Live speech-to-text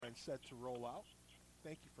and set to roll out.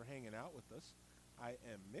 Thank you for hanging out with us. I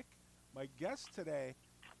am Mick. My guest today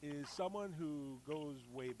is someone who goes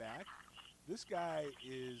way back. This guy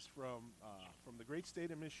is from the great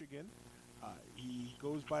state of Michigan. He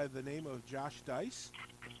goes by the name of Josh Deitsch.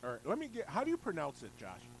 Or let me get. How do you pronounce it,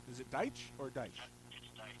 Josh? Is it Deitsch or Deitsch?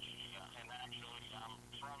 It's Deitsch, yeah. And actually, I'm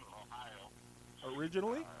from Ohio.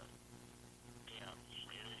 Originally? Yeah,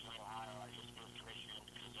 originally Ohio. I just moved to Michigan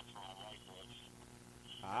because that's where my wife lives.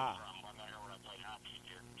 Ah. From when I played hockey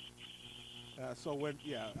here.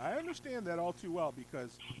 I understand that all too well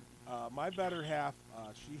because my better half,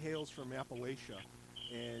 she hails from Appalachia,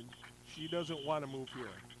 and she doesn't want to move here.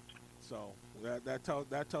 So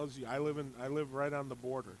that tells you I live right on the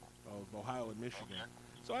border of Ohio and Michigan. Okay.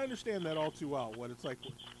 So I understand that all too well. What it's like,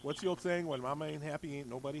 what's the old saying? When mama ain't happy, ain't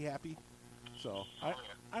nobody happy. So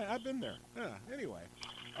I've been there. Yeah. Anyway,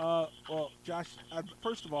 well, Josh,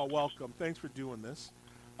 first of all, welcome. Thanks for doing this.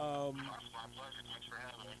 My pleasure. Thanks for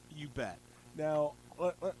having me. You bet. Now,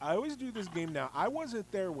 I always do this game now. I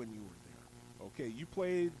wasn't there when you were there. Okay, you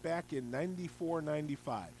played back in 94,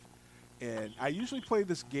 95. And I usually play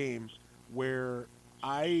this game where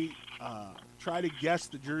I try to guess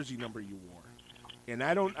the jersey number you wore. And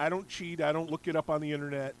I don't cheat. I don't look it up on the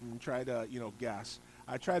internet and try to, guess.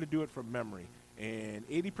 I try to do it from memory. And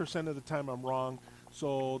 80% of the time I'm wrong.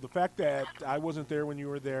 So the fact that I wasn't there when you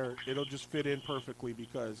were there, it'll just fit in perfectly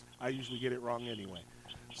because I usually get it wrong anyway.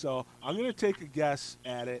 So I'm going to take a guess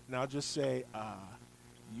at it, and I'll just say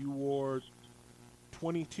you wore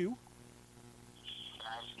 22.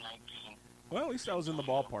 I was 19. Well, at least I was in the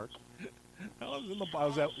ballpark. I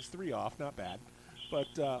was 3 off, not bad.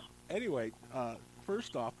 But anyway,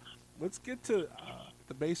 first off, let's get to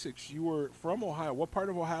the basics. You were from Ohio. What part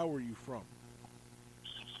of Ohio were you from?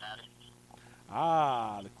 Cincinnati.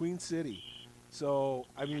 Ah, the Queen City. So,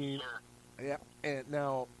 I mean, Sure. yeah. And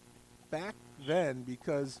now, back then,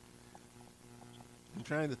 because I'm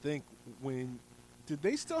trying to think, when did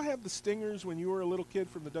they still have the stingers when you were a little kid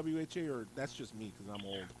from the WHA, or that's just me because I'm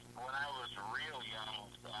old? When I was real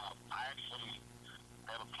young, I actually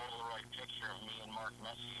have a Polaroid picture of me and Mark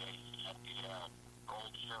Messier at the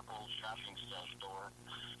Gold Circle shopping store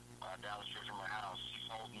down the street from my house. He's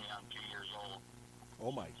holding me. I'm 2 years old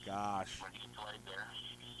Oh my gosh, when he played there.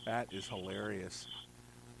 that is hilarious.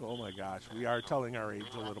 Oh my gosh, we are telling our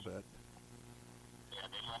age a little bit. Yeah,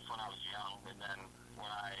 they left when I was young, and then when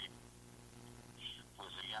I was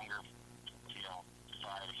a younger,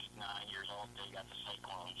 5, 9 years old, they got the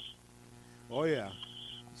Cyclones. Oh yeah.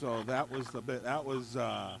 So that was the bit. That was.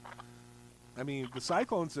 I mean, the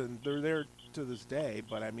Cyclones, and they're there to this day.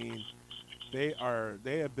 But I mean, they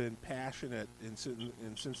have been passionate in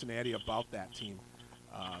Cincinnati about that team.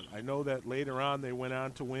 I know that later on they went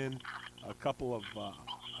on to win a couple of, I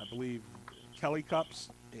believe, Kelly Cups.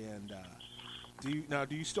 And do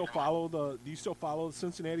you still follow the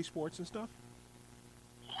Cincinnati sports and stuff?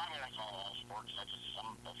 Yeah, I mean, I follow all sports.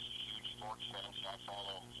 I'm a huge sports fan, so I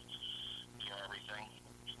follow everything.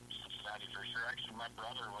 Cincinnati for sure. Actually, my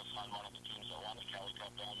brother was on one of the teams that won the Kelly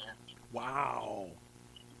Cup down there. Wow,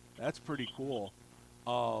 that's pretty cool.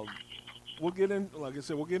 Um, we'll get in, like I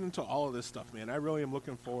said, we'll get into all of this stuff, man. I really am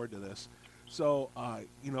looking forward to this. So,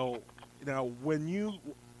 now when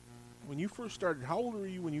you first started, how old were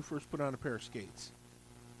you when you first put on a pair of skates?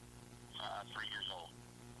 3 years old.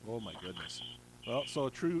 Oh my goodness. Well, so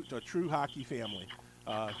a true hockey family.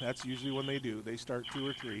 That's usually when they do. They start 2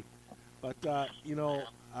 or 3. But I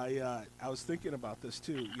was thinking about this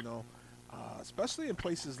too. Especially in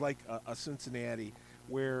places like a Cincinnati,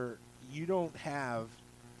 where you don't have.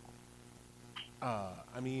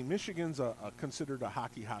 I mean, Michigan's considered a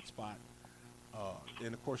hockey hotspot,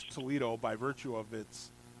 and of course Toledo, by virtue of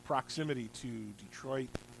its proximity to Detroit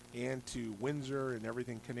and to Windsor and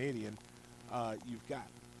everything Canadian, you've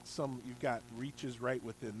got reaches right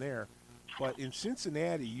within there. But in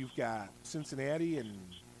Cincinnati, you've got Cincinnati, and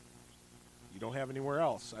you don't have anywhere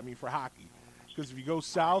else. I mean, for hockey, because if you go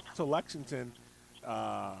south to Lexington,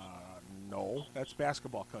 no, that's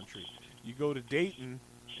basketball country. You go to Dayton,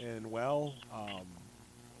 and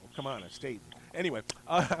come on, it's Dayton. Anyway,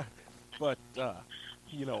 but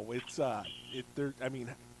it's there. I mean,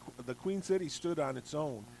 the Queen City stood on its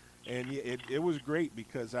own, and it was great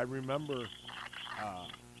because I remember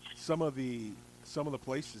some of the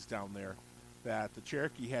places down there that the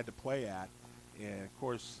Cherokee had to play at, and of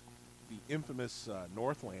course the infamous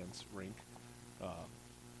Northlands rink. I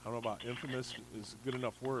don't know about infamous is a good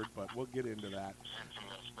enough word, but we'll get into that.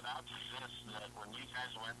 Infamous, but I'll tell you this, that when you guys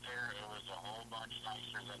went there, it was a whole bunch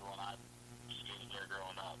nicer than when I skated there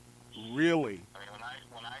growing up. Really? I mean,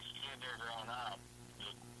 when I skated there growing up,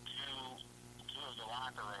 two of the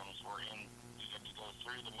locker rooms were in. You had to go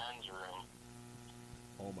through the men's room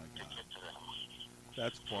Oh my to God, get to them.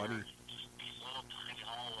 that's They were funny. these little tiny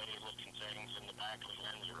hallway-looking things in the back of the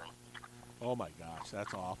men's room. Oh my gosh,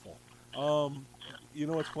 that's awful. You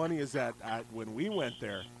know what's funny is that when we went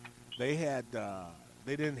there, they had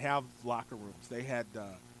they didn't have locker rooms. They had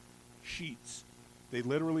sheets. They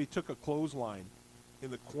literally took a clothesline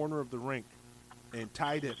in the corner of the rink and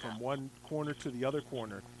tied it from one corner to the other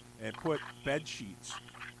corner and put bed sheets.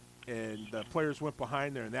 And the players went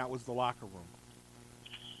behind there, and that was the locker room.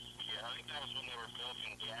 Yeah, I think that was when they were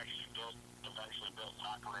building. They actually eventually built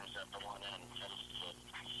locker rooms at the one end.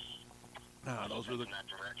 That was Those were the in that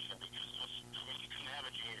direction because you couldn't have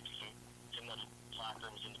a junior team in the locker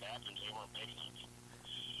rooms in the bathrooms. They weren't big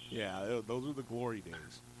enough. those were the glory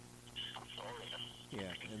days. So,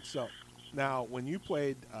 Yeah, and so now when you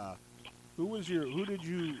played, who did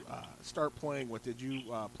you start playing with? Did you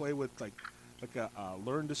play with like a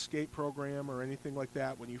learn to skate program or anything like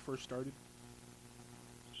that when you first started?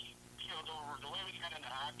 the way we got into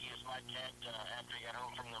hockey is my dad, after he got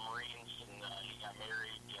home from the Marines and he got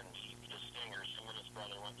married and the Stingers, him and his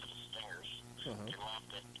brother went to the Stingers. Uh-huh. They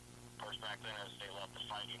loved it. Of course, back then, as they loved the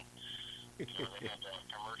fighting. They had a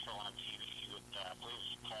commercial on TV with, I believe it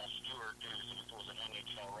was Paul Stewart, who was an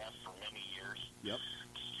NHL ref for many years. Yep.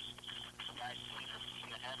 The guy seen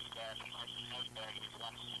the heavy bag and punched the heavy bag, and he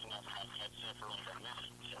got sitting up and had the headset for like a minute.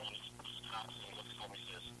 And then he stops and he looks at me and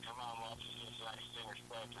says, "Come on, watch the Cincinnati Stingers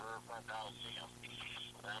play at the Riverfront Coliseum."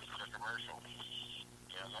 And that was their commercial.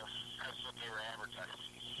 That's what they were advertising.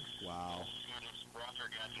 Wow. He and his brother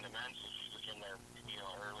got into men's. He was in their,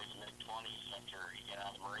 early to mid-20s after he got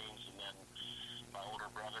out of the Marines, and then my older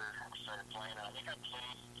brother started playing. I think I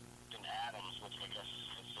played in Adams, which I guess is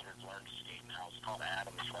considered learn to skate now. It's called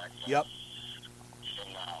Adams, right? Yep.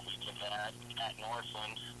 And we did that at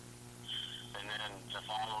Northland. And then the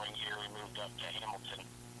following year, we moved up to Hamilton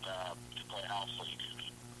to play house league.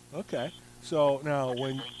 Okay. So now Which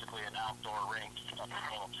when is basically an outdoor rink up in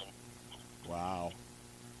Hamilton. wow,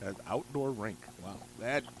 an outdoor rink. Wow,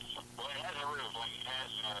 that Well, it has a roof. Like it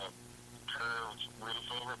has a curved roof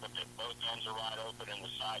over it, but both ends are wide open and the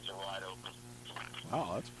sides are wide open.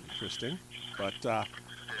 wow, that's interesting. But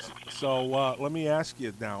let me ask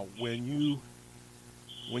you now: when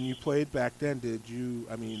you played back then, did you?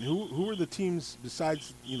 I mean, who were the teams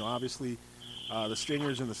besides obviously the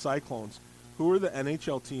Stingers and the Cyclones? Who were the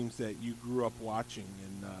NHL teams that you grew up watching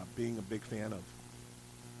and being a big fan of?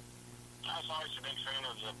 I was always a big fan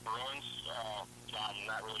of the Bruins. I'm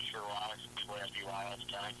not really sure why. People ask me why all the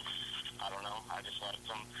time. I don't know. I just liked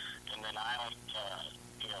them. And then I liked,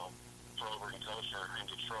 Probert and Kosher in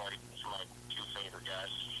Detroit. Those are my two favorite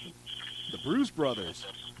guys. The Bruise Brothers.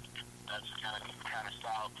 That's the kind of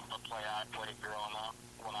style of play I played growing up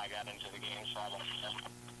when I got into the game, so I liked them.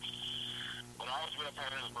 But I always been a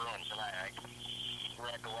fan of the Bruins, and I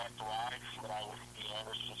recollect why, but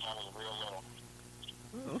ever since I was real little.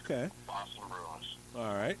 Oh, okay. Boston Bruins.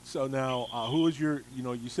 All right. So now, who was your?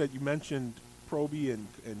 You said you mentioned Proby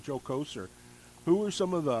and Joe Kosar. Who were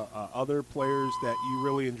some of the other players that you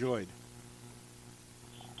really enjoyed?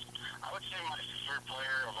 I would say my favorite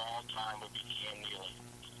player of all time would be Cam Neely.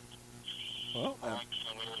 Well, I like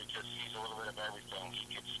Cam Neely because he's a little bit of everything. He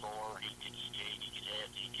could score, he could skate, he could hit,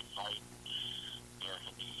 he could fight.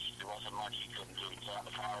 There wasn't much he couldn't do. He played on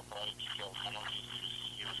the power play, he killed penalties.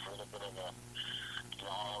 He was a little bit of a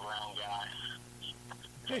all-around guy.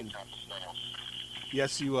 Hey. Tough as nails.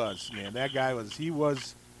 Yes, he was. Man, that guy was. He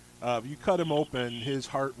was. If you cut him open, his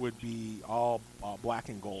heart would be all black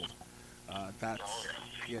and gold. That's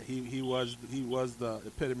yeah. He was the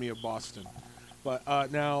epitome of Boston. But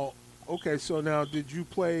now, okay. So now, did you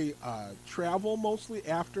play travel mostly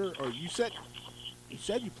after, or you said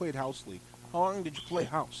you played house league? How long did you play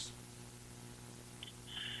house?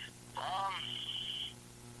 If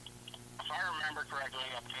I remember correctly,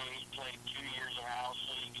 I played 2 years of house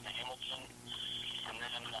league in Hamilton, and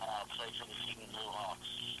then played for the Dayton Blue Hawks.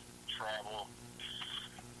 Travel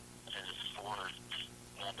as a sport.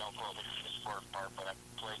 Don't quote me for the sport part, but I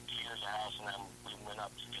played 2 years of house, and then we went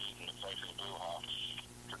up to Dayton to play for the Blue Hawks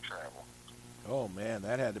for travel. Oh man,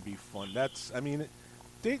 that had to be fun.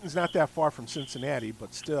 Dayton's not that far from Cincinnati,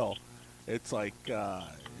 but still, it's like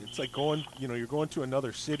going. You're going to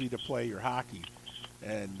another city to play your hockey,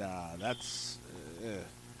 and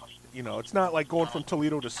it's not like going from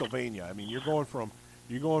Toledo to Sylvania. I mean, you're going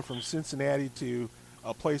from Cincinnati to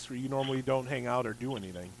a place where you normally don't hang out or do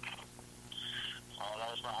anything. That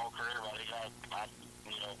was my whole career, buddy.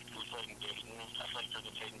 We played in Dayton. I played for the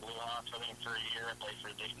Dayton Blue Hawks, I think, for a year. I played for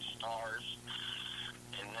the Dayton Stars.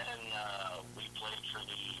 And then we played for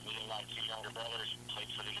me and my two younger brothers played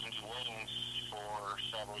for the Indy Wings for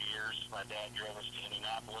several years. My dad drove us to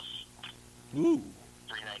Indianapolis Ooh.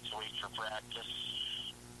 3 nights a week for practice.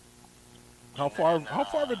 How And far then, how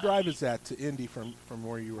far of a drive is that to Indy from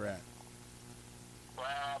where you were at?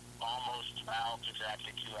 well, almost about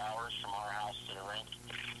exactly 2 hours from our house to the rink.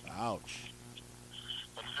 Ouch.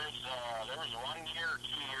 But there was 1 year or 2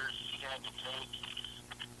 years he had to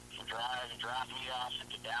drop me off at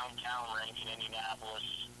the downtown rink in Indianapolis,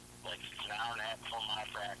 like an hour and a half before my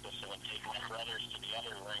practice, and then take my brothers to the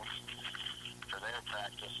other rink for their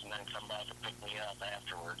practice, and then come back and pick me up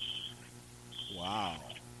afterwards. Wow.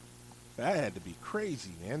 That had to be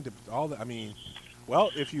crazy, man. All that, I mean, well,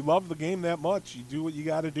 if you love the game that much, you do what you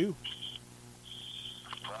got to do.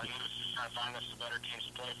 Well, he was just trying to find us a better teams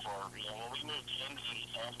to play for. You know, when we moved to Indy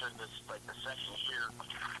after this, like the second year,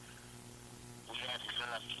 we had a good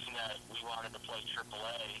enough team that we wanted to play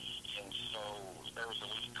AAA, and so there was a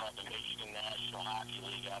league called the Michigan National Hockey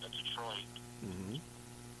League out of Detroit, Mm-hmm.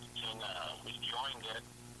 and we joined it,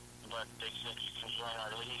 but they said you can join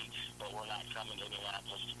our league, but we're not coming to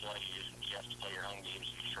Indianapolis to play you. You have to play your home games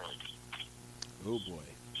in Detroit. Oh boy.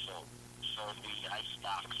 So the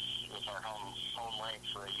Icebox was our home rink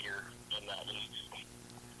for a year in that league.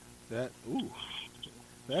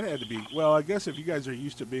 That had to be. Well, I guess if you guys are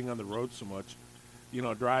used to being on the road so much,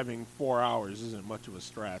 driving 4 hours isn't much of a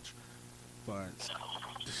stretch. But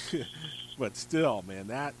but still, man,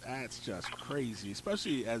 that's just crazy,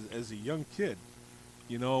 especially as a young kid.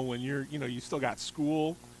 When you still got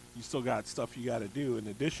school, you still got stuff you got to do in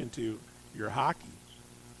addition to your hockey.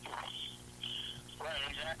 Right,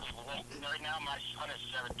 exactly. Well, right now my son is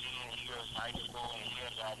 17. He goes to high school, and he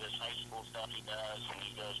has all this high school stuff he does, and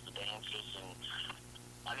he goes to dances, and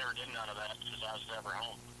I never did none of that because I was never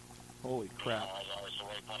home. Holy crap! I was always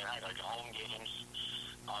away playing like home games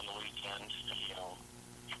on the weekends.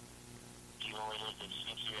 Even when we lived in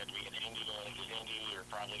Cincy, we had to be in Indy, or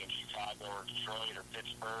probably in Chicago or Detroit or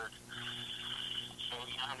Pittsburgh. So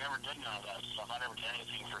I never did none of that stuff. I never did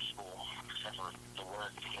anything for school except for the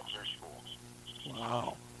work to get through school.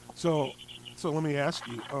 Wow. So let me ask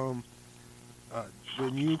you,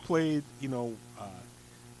 when you played,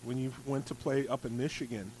 when you went to play up in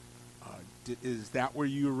Michigan, is that where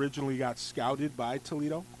you originally got scouted by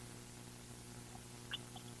Toledo?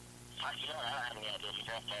 I have any idea. You'd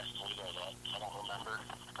have to ask Toledo that. I don't remember.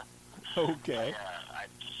 Okay. I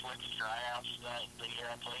just went to tryouts the year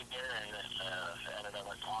I played there, and ended up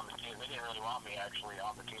on the team. They didn't really want me actually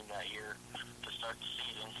on the team that year to start the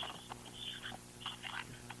season.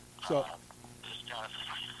 So Just kind of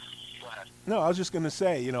go ahead. no, I was just going to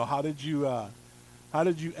say, how did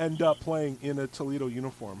you end up playing in a Toledo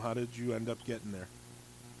uniform? How did you end up getting there?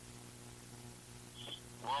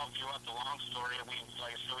 Well, if you want the long story, we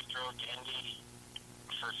drove to Indy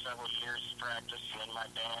for several years to practice, and then my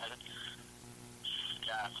dad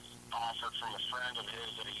got offered from a friend of his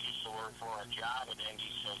that he used to work for a job at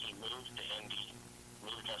Indy, so he moved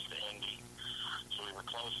us to Indy, so we were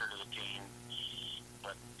closer to the team.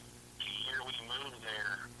 But the year we moved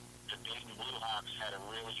there, the Dayton Blue Hawks had a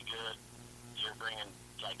really good year, bringing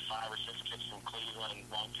like 5 or 6 kids from Cleveland,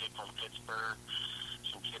 one kid from Pittsburgh,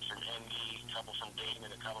 some kids from Indy, a couple from Dayton,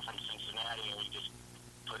 and a couple from Cincinnati, and we just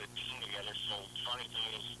put a team together. So the funny thing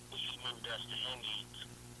is, he moved us to Indy,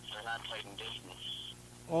 and I played in Dayton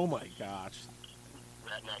Oh my gosh.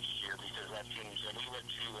 that next year because that team. So we went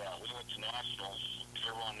to nationals,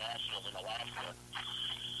 Tier 1 nationals in Alaska,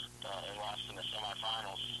 and lost in the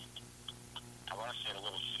semifinals. I want to say the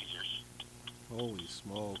Little Caesars Holy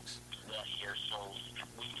smokes. that year. So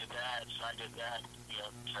we did that. So I did that,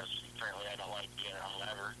 because apparently I don't like being at home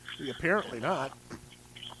ever. Apparently not.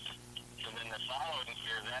 And then the following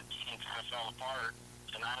year, that team kind of fell apart,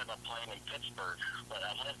 and I ended up playing in Pittsburgh. But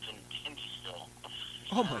I lived in Indy still.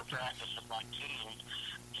 Oh I my never gosh. practiced with my team,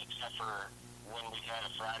 except for when we had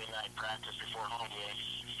a Friday night practice before home games.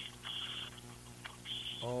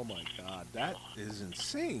 Oh my God. That is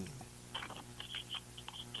insane.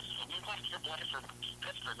 So we played AAA for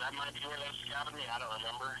Pittsburgh. That might be where they scouted me. I don't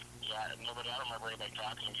remember. I don't remember anybody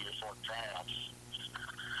talking to me before tryouts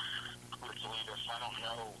with Toledo, so I don't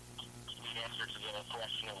know the answer to the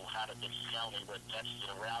question of how did they scout me, but that's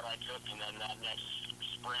the route I took. And then that next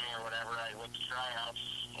spring or whatever, I went to tryouts.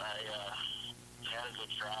 I had a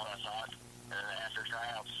good tryout, I thought. And after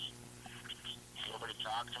tryouts, nobody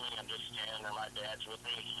talked to me. I'm just standing there. My dad's with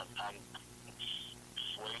me. I'm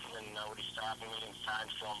waiting, and nobody's talking to me. And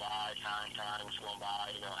time's going by. Time's going by.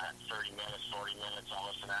 30 minutes, 40 minutes,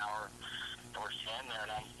 almost an hour. And we're standing there,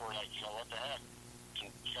 and we're like, what the heck?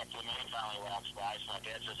 And Chuck LeMay finally walks by. So my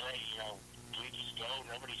dad says, hey, we just go.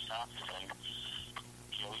 Nobody stops us. And,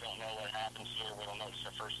 we don't know what happens here. We don't know it's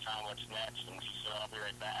the first time what's next. And he said, I'll be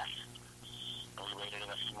right back. And we waited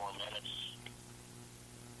a few more minutes.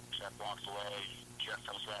 Jeff walks away. Jeff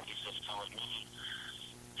comes back. He says, come with me.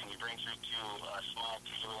 And he brings me to a small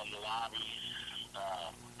table in the lobby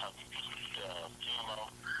of the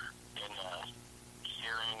camo. And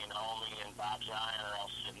Searing and Omi and Bob Zion are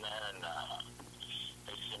all sitting there. And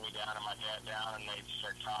they sit me down and my dad down. And they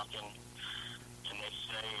start talking. And they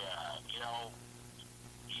say,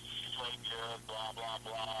 you played good, blah, blah,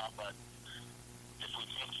 blah. But if we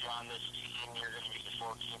take you on this team, you're going to be the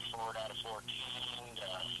 14th forward out of 14.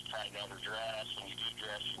 Probably never dress. When you do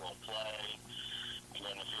dress, you won't play. And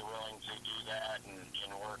then if you're willing to do that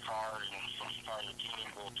and work hard and be part of the team,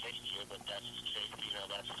 we'll take you. But that's the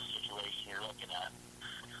situation you're looking at.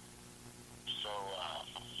 So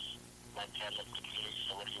my dad looked at me and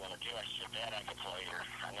said, what do you want to do? I said, Dad, I can play here.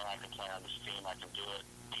 I know I can play on this team. I can do it.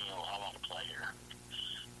 I want to play here.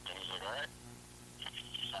 And he's like, all right.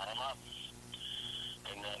 Sign him up.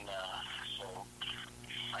 And then, so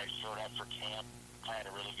I showed up for camp. I had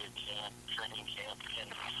a really good training camp,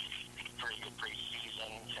 and pretty good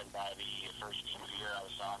preseason. And by the first team of the year, I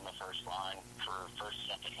was on the first line for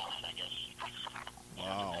second line, I guess.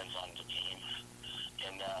 Wow. Depends on the team.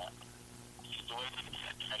 And the way they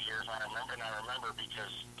did that year, if I remember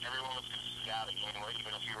because everyone was going to scout a game,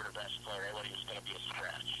 even if you were the best player, everybody was going to be a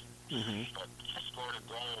stretch. Mm-hmm. But I scored a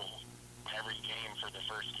goal every game for the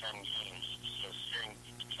first 10 games. So Searing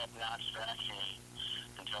kept not scratching me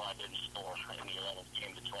until I didn't score. In the 11th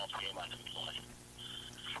game, the 12th game, I didn't play.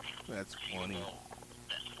 That's funny. I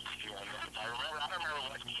don't remember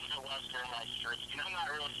what game it was during my streak. I'm not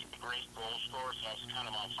really a great goal scorer, so I was kind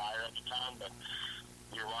of on fire at the time, but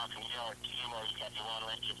you're walking, at chemo, you got the one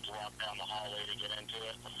inch to walk down the hallway to get into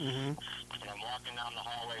it. Mm-hmm. And I'm walking down the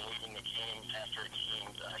hallway, leaving the game after a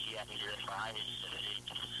game. He happened to get behind me. He said, hey,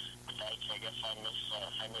 Deitsch, I guess I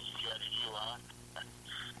missed you, huh?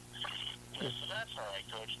 I said, that's all right,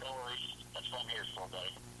 Coach. No worries. That's what I'm here for,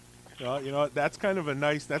 buddy. Well, that's kind of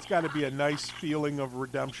that's got to be a nice feeling of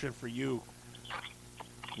redemption for you.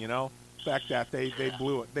 The fact that they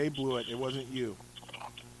blew it. They blew it. It wasn't you.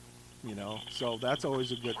 So that's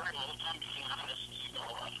always a good. Right, well, if I'm being honest, it's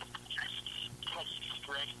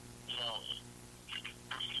great, drills,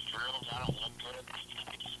 I don't look good.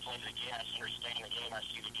 I just play the game, I understand the game, I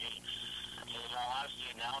see the game. And in all honesty,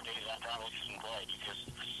 nowadays, I probably shouldn't play because,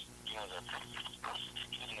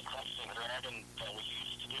 the cups and grabbing that we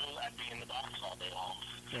used to do, I'd be in the box all day long.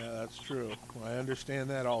 Yeah, that's true. Well, I understand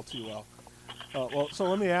that all too well. So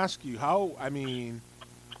let me ask you, how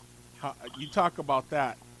you talk about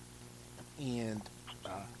that, and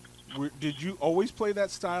did you always play that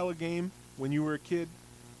style of game when you were a kid?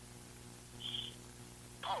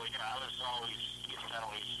 Oh, yeah, I was always getting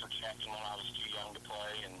penalties for checking when I was too young to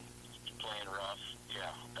play and playing rough. Yeah,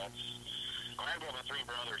 I grew up with three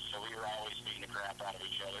brothers, so we were always beating the crap out of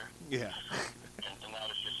each other. Yeah. And that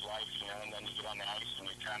was just life, and then you get on the ice and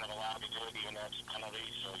you're kind of allowed to do it, even though it's a penalty,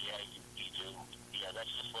 so yeah, you do. Yeah, that's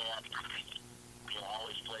just the way I've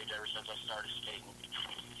always played ever since I started skating.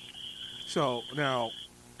 So now,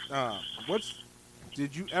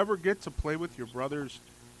 did you ever get to play with your brothers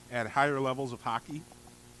at higher levels of hockey?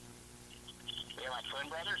 Yeah, my twin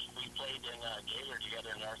brothers, we played in Gaylor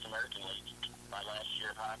together in North American League my last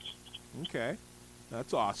year of hockey. Okay,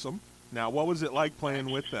 that's awesome. Now, what was it like playing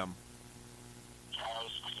with them? Oh, it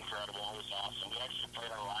was incredible. It was awesome. We actually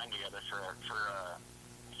played on a line together for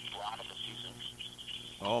a lot of the season.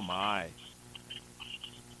 Oh my!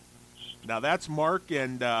 Now that's Mark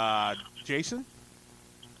and Jason.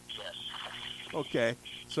 Yes. Okay,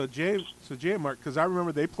 so Jay and Mark, because I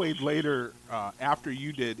remember they played later after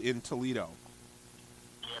you did in Toledo.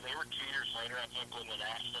 Yeah, they were 2 years later, I think, when the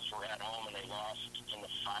Nationals were at home and they lost in the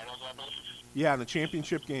finals, I believe. Yeah, in the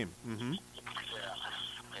championship game. Mm-hmm. Yeah,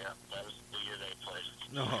 that was the year they played.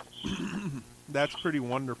 No, that's pretty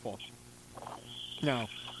wonderful. Now,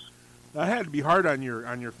 that had to be hard on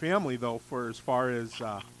your family though, for as far as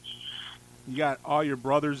you got all your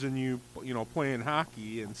brothers and you playing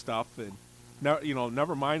hockey and stuff, and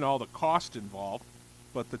never mind all the cost involved,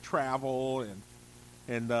 but the travel and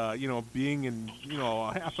being in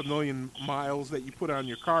 500,000 miles that you put on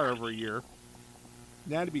your car every year.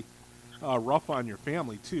 That had to be rough on your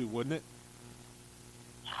family too, wouldn't it?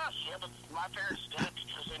 Yeah, but my parents did it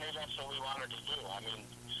because they knew that's what we wanted to do. I mean,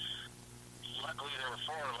 luckily there were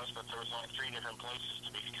four of us, but there was only three different places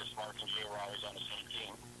to be because Mark and Jay were always on the same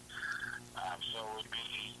team. So it would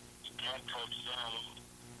be Dad coached them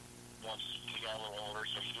once he got a little older,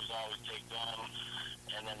 so he was always take them,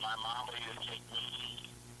 and then my mom would either take me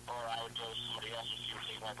or I would go to somebody else if she would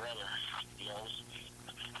take my brother. You know,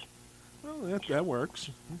 Well, that works.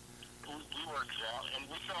 we worked it out, and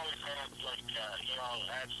we've always had like you know,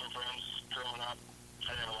 I had some friends growing up.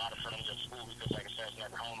 I didn't have a lot of friends at school because, like I said, I was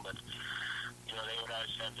never home. But you know, they would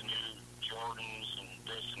always have the new Jordans and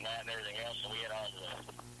this and that and everything else, and we had all the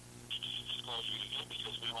clothes we could get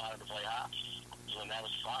because we wanted to play hockey, and that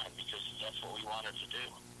was fine because that's what we wanted to do.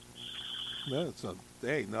 That's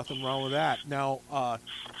hey, nothing wrong with that. Now,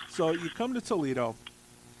 so you come to Toledo.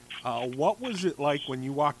 What was it like when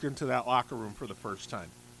you walked into that locker room for the first time?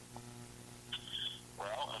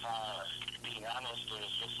 Well, if being honest, it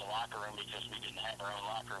was just a locker room because we didn't have our own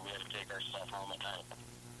locker room. We had to take our stuff home at night.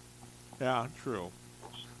 Yeah, true.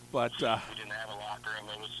 But We didn't have a locker room.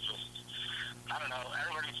 It was just, I don't know.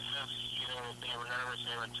 Everybody says, you know, they were nervous,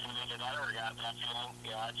 they were intimidated. I never got that feeling.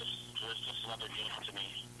 You know, it was just another game to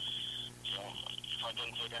me. You know, if I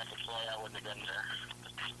didn't think I could play, I wouldn't have been there.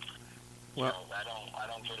 You well, know, I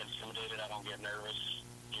don't get intimidated. I don't get nervous.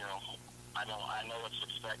 You know, I know what's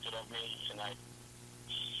expected of me, and I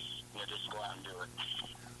just go out and do it.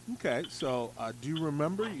 okay. So, do you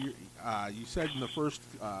remember you said in the first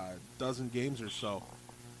dozen games or so,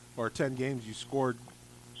 or 10 games, you scored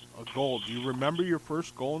a goal. Do you remember your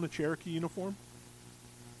first goal in a Cherokee uniform?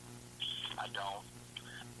 I don't.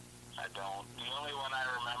 I don't. The only one I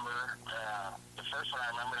remember, the first one I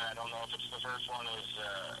remember, and I don't know if it's the first one,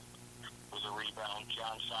 was a rebound.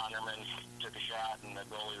 John Sonderman took a shot, and the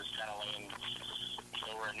goalie was kind of laying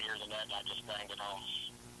nowhere near the net, and I just banged it home.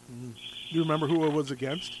 Mm-hmm. Do you remember who it was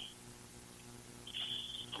against?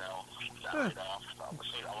 No, not right off. I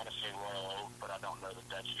want to say Royal Oak, but I don't know that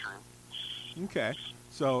that's true. Okay.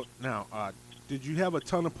 So now, did you have a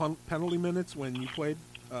ton of penalty minutes when you played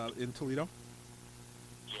in Toledo?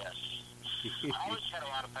 Yes. I always had a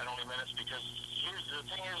lot of penalty minutes because the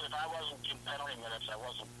thing is, if I wasn't in penalty minutes, I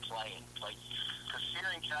wasn't playing. Like, because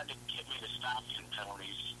Searing tried to get me to stop getting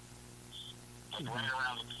penalties. Like, right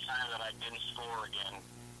around the time that I didn't score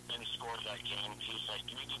that game, he's like,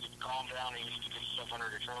 you need to calm down and you need to get stuff under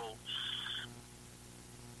control.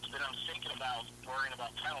 Then I'm thinking about worrying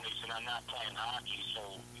about penalties, and I'm not playing hockey,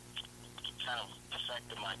 so it kind of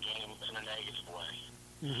affected my game in a negative way.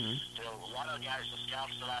 Mm-hmm. You know, a lot of the guys, the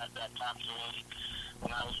scouts that talked to me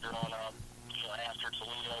when I was growing up, you know, after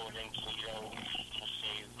Toledo and in Toledo, will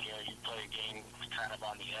say, you know, you play a game kind of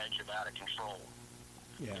on the edge of out of control.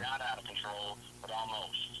 Yeah. Not out of control, but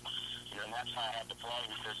almost. You know, and that's how I had to play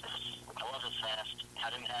because I wasn't fast.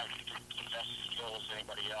 I didn't have the best skills as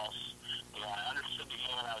anybody else. You know, I understood the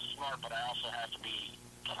game and I was smart, but I also had to be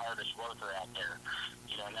the hardest worker out there.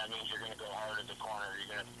 You know, and that means you're going to go hard at the corner.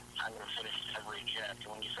 I'm going to finish every check.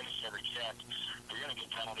 And when you finish every check, you're going to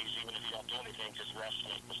get penalties even if you don't do anything because refs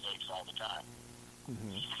make mistakes all the time.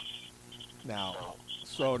 Mm-hmm. Now,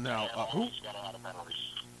 who? Got a lot of penalties.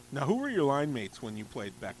 Now, who were your line mates when you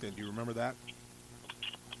played back then? Do you remember that?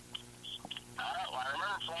 Well, I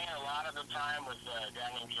remember playing a lot of the time with a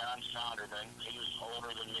guy named John Sonderman. He was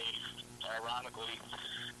older than me. Ironically,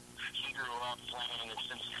 he grew up playing in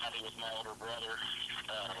Cincinnati with my older brother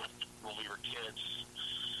when we were kids.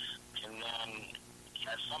 And then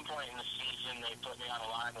at some point in the season, they put me on a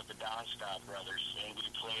line with the Donskov brothers, and we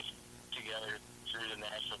played together through the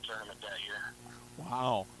national tournament that year.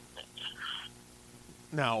 Wow.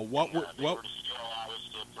 Now, what? They were still, I was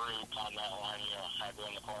the brute on that line. You know, I'd go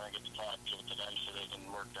in the corner and get the puck, give it to them so they can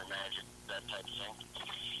work their magic, that type of thing.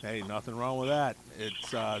 Hey, nothing wrong with that.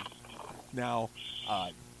 It's now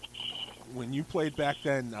when you played back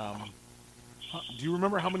then. Do you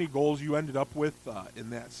remember how many goals you ended up with in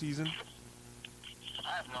that season?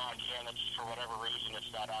 I have no idea, and it's, for whatever reason,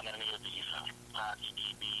 it's not on any of the Hockey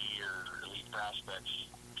DB or Elite Prospects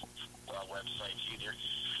websites either.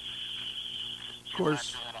 Of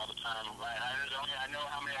course. I all the time. I know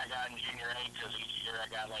how many I got in junior A because each year I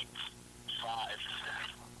got like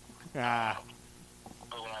 5.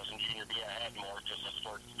 But when I was in junior B, I had more because I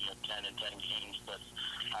scored 10 and 10 games, but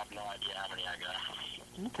I have no idea how many I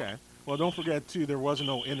got. Okay. Well, don't forget, too, there was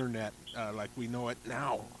no internet like we know it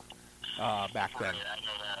now back then. Right, I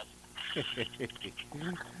know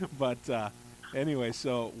that. But anyway,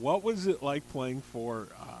 so what was it like playing for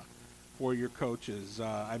your coaches?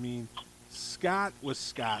 I mean, Scott was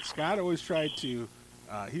Scott. Scott always tried to.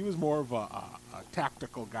 He was more of a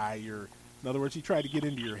tactical guy. In other words, he tried to get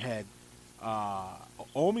into your head.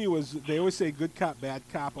 Omi was. They always say good cop, bad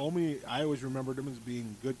cop. Omi, I always remembered him as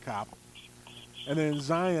being good cop. And then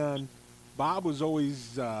Zion, Bob was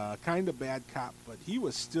always kind of bad cop, but he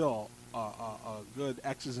was still a good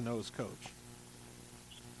X's and O's coach.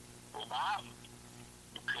 Well, Bob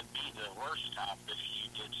could be the worst cop if you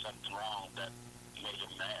did something wrong that made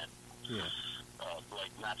him mad. Yeah.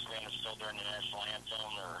 Like not standing still during the national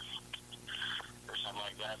anthem or something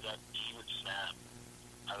like that, that he would snap.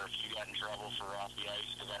 Or if you got in trouble for off the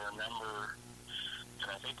ice, because I remember, and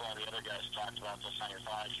I think one of the other guys talked about this on your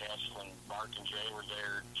podcast when Mark and Jay were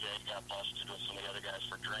there. Jay got busted with some of the other guys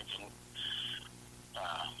for drinking.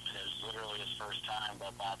 And it was literally his first time,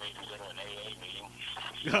 but Bob made him go to an AA meeting.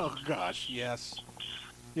 Oh gosh, yes.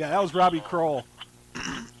 Yeah, that was Robbie Kroll.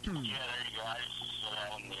 Yeah, there you go. I just saw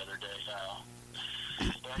that one the other day.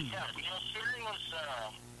 But yeah, Steering was,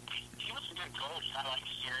 he was a good coach. I liked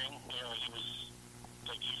Steering. He was,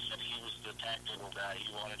 like you said, he was the tactical guy. He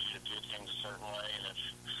wanted you to do things a certain way, and if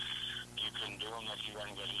you couldn't do them, he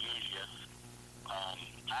wasn't going to use you.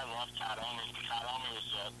 I loved Todd Omi. Todd Omi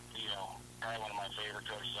was, probably one of my favorite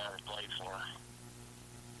coaches I ever played for.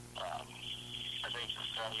 I think he'll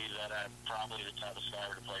tell you that I'm probably the toughest guy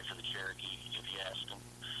ever to play for the Cherokee, if you ask him.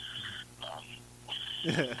 He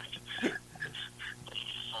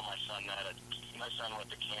told my son that. My son went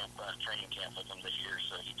to training camp with him this year,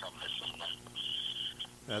 so he told me that.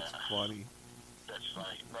 That's funny. That's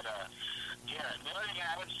funny. But, yeah, the other thing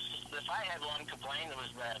if I had one complaint, it was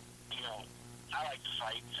that, I like to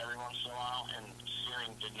fight every once in a while, and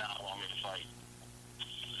Searing did not want me to fight.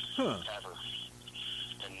 Huh. Ever.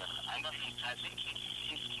 And I think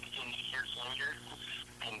he's in years later,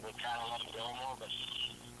 and we kind of let him go more, but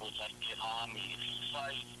he was like, get on me. If you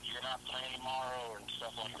fight, you're not playing tomorrow, and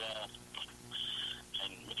stuff like that.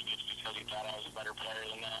 And maybe it's because he thought I was a better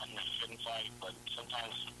player than that, and I shouldn't fight, but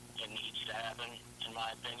sometimes it needs to happen, in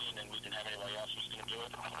my opinion, and we didn't have anybody else who's going to do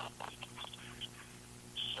it.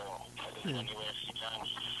 So, I think anyway, a few times.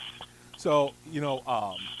 So,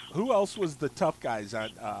 who else was the tough guys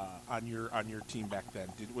on your team back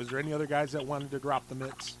then? Was there any other guys that wanted to drop the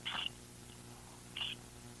mitts?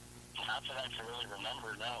 Not that I can really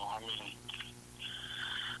remember, no. I mean,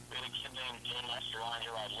 we had a kid named Jim Esterline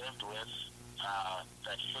who I lived with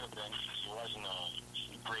that should have been, because he wasn't a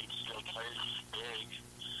great skill player. He was big.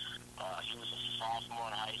 He was a sophomore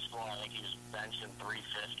in high school, and I think he was benching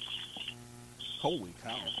 350. Holy cow.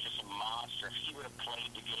 He was just a monster. If he would have played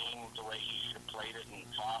the game the way he should have played it and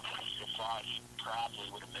fought what he should have fought, he probably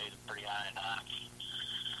would have made it pretty high in hockey.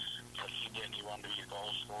 But he didn't. He wanted to be a goal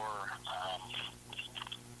scorer.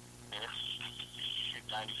 And it's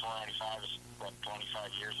 94, 95 is, 25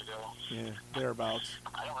 years ago? Yeah, thereabouts.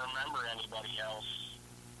 I don't remember anybody else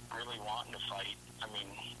really wanting to fight. I mean,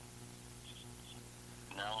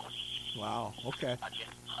 no. Wow, okay.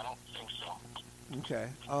 I don't think so. Okay.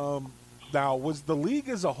 Now, was the league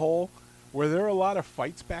as a whole, were there a lot of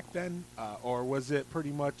fights back then, or was it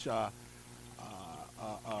pretty much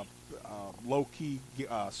low-key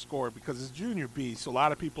score? Because it's Junior B, so a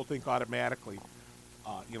lot of people think automatically,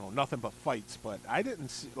 nothing but fights. But I didn't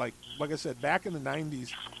see, like I said, back in the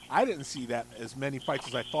 90s, I didn't see that as many fights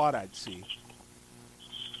as I thought I'd see.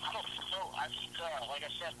 I don't think so. I think, like I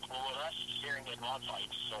said, well, with us, Steering did not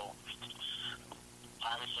fights, so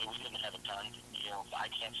obviously we didn't have a ton.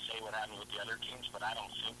 I can't say what happened with the other teams, but I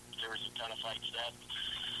don't think there was a ton of fights that.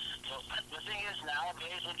 So the thing is,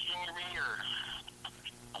 nowadays with Junior B, Tier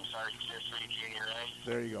 3 Junior A.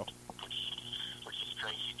 There you go. Which is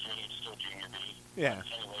crazy to me. It's still Junior B. Yeah,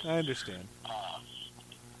 anyways, I understand. You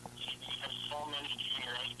have so many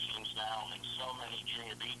Junior A teams now and so many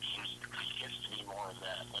Junior B teams. There gets to be more of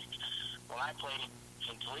that. Like, when I played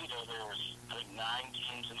in Toledo, there was, I think, 9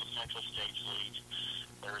 teams in the Central States League.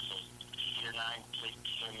 There was a Tier 9 team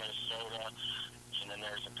in Minnesota, and then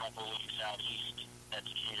there's a couple leagues out east at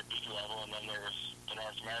the Junior B level, and then there was the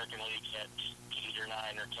North American League had either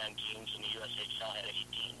 9 or 10 teams, and the USHL had 8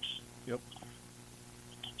 teams. Yep.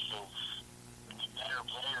 So the better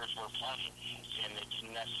players were playing, and they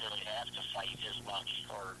didn't necessarily have to fight as much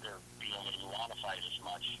or be able to want to fight as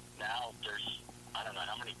much. Now there's, I don't know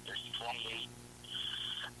how many, there's 28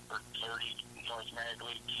 or 30 North American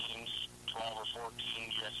League teams, 12 or 14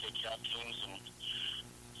 USHL teams, and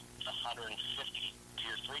 150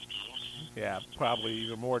 Tier 3 teams. Yeah, probably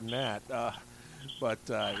even more than that.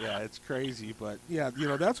 Yeah, it's crazy. But yeah,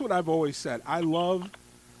 that's what I've always said. I love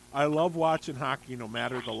watching hockey, no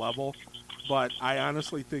matter the level. But I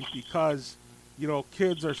honestly think because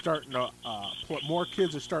kids are starting to more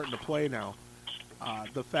kids are starting to play now.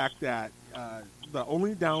 The fact that the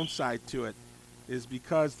only downside to it is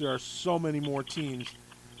because there are so many more teams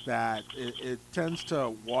that it tends to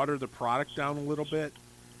water the product down a little bit.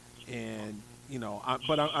 And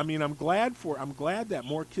I'm glad that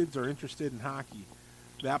more kids are interested in hockey.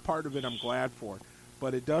 That part of it I'm glad for.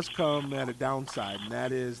 But it does come at a downside, and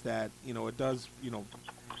that is that, it does,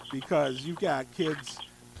 because you've got kids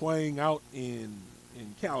playing out in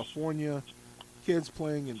California, kids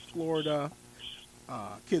playing in Florida,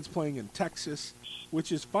 kids playing in Texas,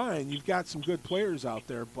 which is fine. You've got some good players out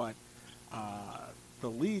there, but the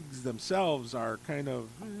leagues themselves are kind of,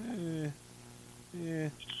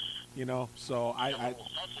 So Yeah, well,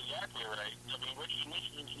 that's exactly right. I mean, what you need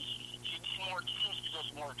more teams because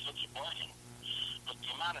more kids are playing. But the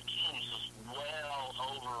amount of teams is well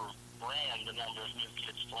overran the number of new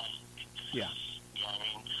kids playing. yeah, You know what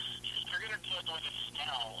I mean? If you're going to do it the way it is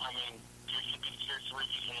now, I mean, there should be tier 3,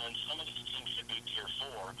 and then some of these teams should be tier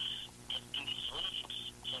 4. And these leagues,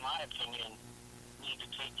 in my opinion, need to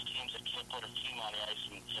take the teams that can't put a team on the ice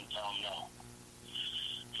and tell them no.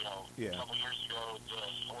 You know, yeah, a couple years ago,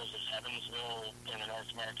 what was it, Evansville in the North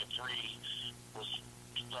America 3 was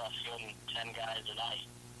fielding 10 guys a night.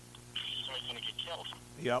 Somebody's going to get killed.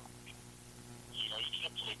 yep, You know, you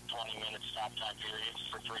can't play 20-minute stop time periods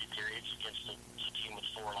for 3 periods against a team with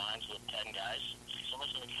 4 lines with 10 guys.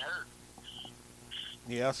 Somebody's going to get hurt.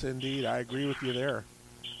 yes, indeed. I agree with you there.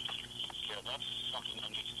 Yeah, that's something that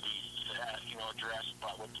needs to be, addressed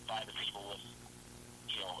by the people with,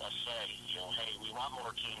 a say. You know, hey, we want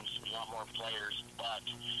more teams, we want more players, but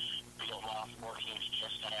we don't want more teams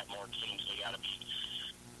just to have more teams. They got to be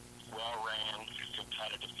well-ran,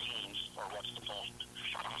 competitive teams, or what's the point?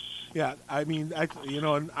 Yeah, I mean,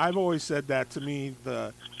 and I've always said that. To me,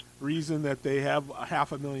 the reason that they have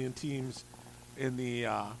 500,000 teams in the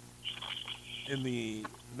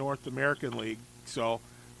North American League, so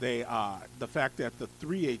the fact that the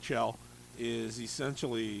 3HL is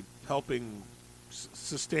essentially helping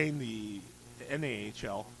sustain the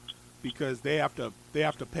NAHL, because they have to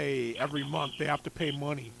pay every month. They have to pay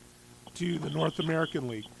money to the North American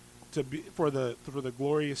League to be for the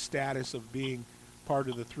glorious status of being part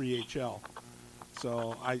of the 3HL.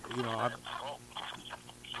 So I've Well,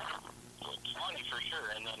 it's money for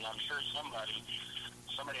sure, and then I'm sure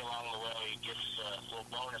somebody along the way gets a little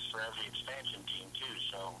bonus for every expansion team too.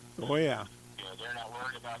 So oh yeah, they're not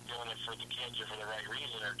worried about doing it for the kids or for the right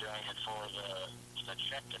reason. They're doing it for the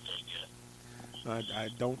check that they get. I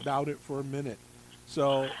don't doubt it for a minute.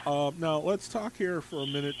 So now let's talk here for a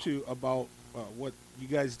minute too about what you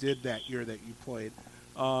guys did that year that you played.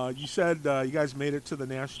 You said you guys made it to the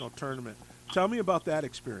national tournament. Tell me about that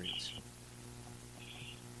experience.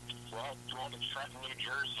 Well, going to Trenton, New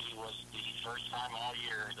Jersey was the first time all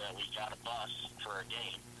year that we got a bus for a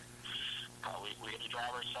game. We had to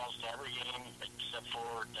drive ourselves to every game except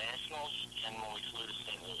for nationals and when we flew to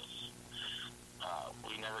St. Louis.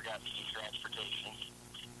 We never got any transportation,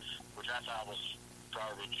 which I thought was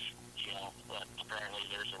garbage, but apparently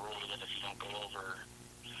there's a rule that if you don't go over,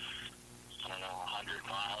 100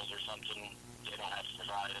 miles or something, they don't have to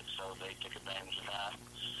provide it, so they took advantage of that.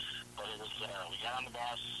 But it was, we got on the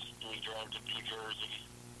bus, we drove to New Jersey.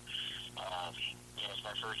 It's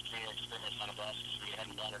my first training experience on a bus because we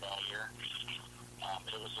hadn't done it all year.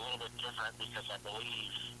 It was a little bit different because I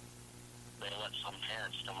believe they let some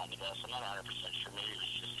parents come on the bus. I'm not 100% sure. Maybe it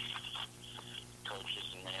was just coaches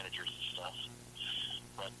and managers and stuff.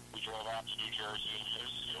 But we drove out to New Jersey.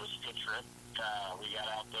 It was a good trip. We got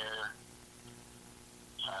out there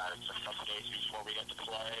a couple days before we got to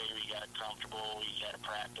play. We got comfortable. We had a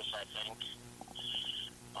practice, I think,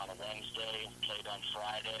 on a Wednesday. Played on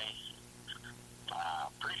Friday.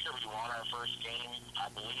 Pretty sure we won our first game. I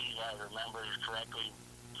believe I remember correctly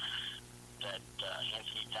that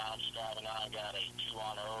Anthony Downstad and I got a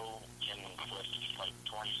 2-on-0 with like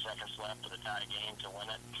 20 seconds left of the tie game to win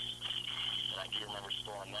it. And I do remember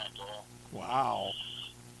scoring that goal. Wow.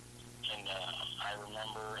 And I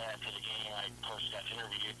remember after the game, I of course got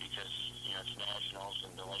interviewed because, it's nationals,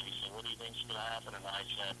 and the lady said, what do you think's going to happen? And I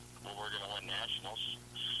said, well, we're going to win nationals,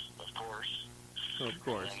 of course. Of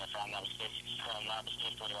course. And if I'm not mistaken,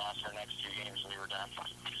 we lost our next 2 games, we were done.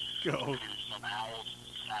 Go. To some Owls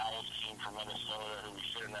team from Minnesota who we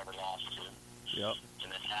should have never lost to. Yep. And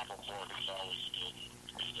then Appleport is always good.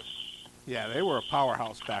 Yeah, they were a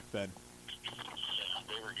powerhouse back then. Yeah,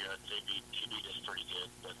 they were good. They beat us pretty good.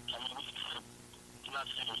 But, I mean, I'm not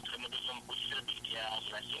saying we couldn't have beat them. We should have beat the Owls.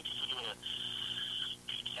 And I think if we would have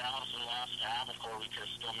beat the Owls and lost to Appleport, we could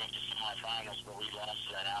have still made the semifinals, but we lost to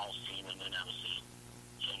that Owls team, and then that was it.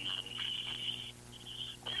 And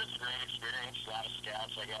it was a great experience. A lot of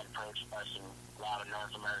scouts. I got approached by a lot of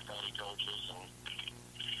North American League coaches and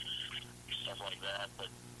stuff like that.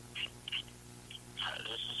 But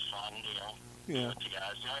this is fun, Yeah. with the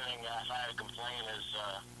guys. The only thing if I had to complain is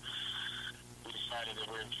we decided that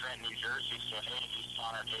we're in Trenton, New Jersey, so hey,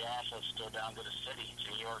 on our day off, let's go down to the city, to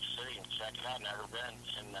New York City, and check it out. Never been.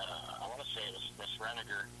 And I want to say it was Miss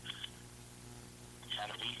Reniger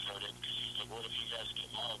kind of vetoed it because she said, what if you guys get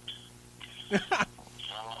mugged?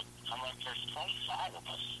 I'm like, there's 25 of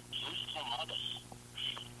us. Who's among us?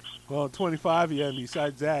 Well, 25 of you, and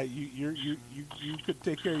besides that, you could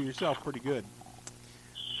take care of yourself pretty good.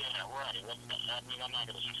 Yeah, right. Well, I mean, I'm not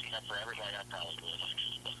going to speak up for everybody. I probably would,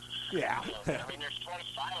 actually. But, Yeah. I mean, there's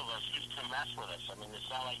 25 of us who's to mess with us. I mean, it's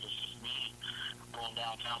not like it's just me going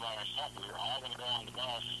downtown by myself. We were all going to go on the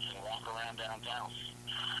bus and walk around downtown.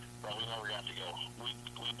 But we never got to go.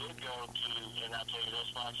 We did go to, and I'll tell you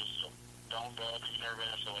this much, is don't go if you've never been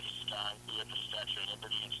to so much time. We went to the Statue of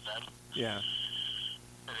Liberty instead. Yeah.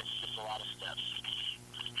 And it's just a lot of steps.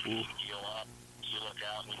 Ooh. You go up, you look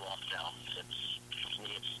out, and you walk down. To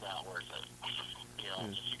me, it's not worth it. You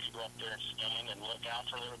know, if you could go up there and stand and look out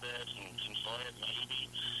for a little bit and enjoy it, maybe.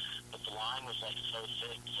 But the line was like so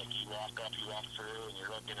thick. It's like you walk up, you walk through, and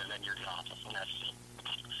you're looking, and then you're gone. And that's it.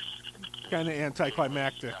 Kind of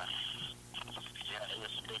anticlimactic. Yeah, it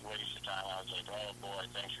was a big waste of time. I was like, oh boy,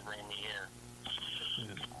 thanks for bringing me here.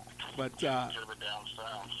 Yeah. But could have been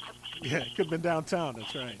downtown. yeah, it could have been downtown.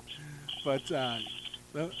 That's right. But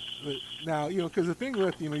now, because the thing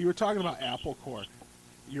with, you were talking about Apple Corps.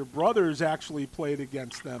 Your brothers actually played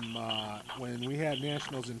against them when we had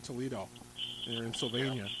nationals in Toledo, or in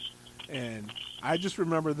Sylvania, and I just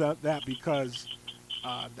remember that because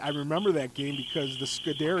I remember that game because the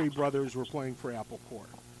Scuderi brothers were playing for Apple Corps,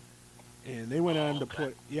 and they went on to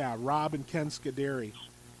put Rob and Ken Scuderi,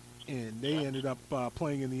 and they ended up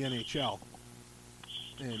playing in the NHL,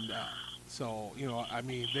 and so I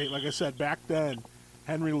mean, they, like I said, back then,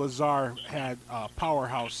 Henry Lazar had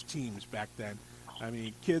powerhouse teams back then. I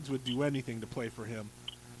mean, kids would do anything to play for him,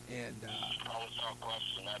 and without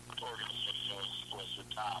question, that organization was the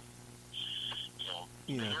top.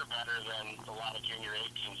 They were better than a lot of junior A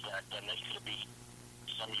teams back then. They could have beat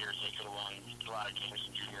some years. They could have won a lot of games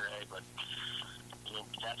in junior A, but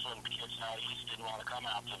that's when kids out east didn't want to come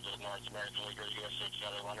out to the North American League or the USA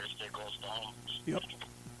together. They wanted to stay close to home. Yep,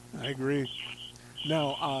 I agree.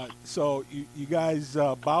 Now, so you guys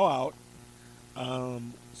bow out.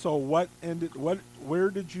 So where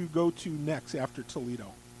did you go to next after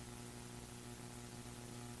Toledo?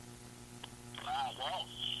 Well,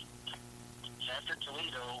 after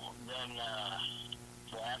Toledo, then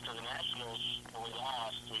after the Nationals, when we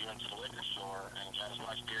lost, we went to the liquor store and got as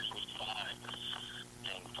much beer as we could buy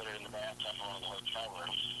and put it in the bathtub in one of the hotel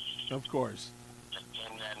rooms. Of course.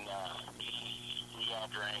 And then we all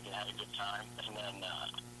drank and had a good time. And then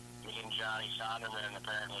me and Johnny Sonderman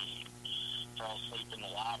apparently fell asleep in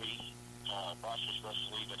the lobby. Bus was supposed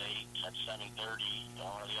to leave at 8. At 7:30,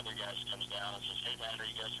 one of the other guys comes down and says, "Hey man, are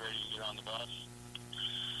you guys ready to get on the bus?"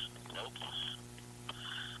 Nope.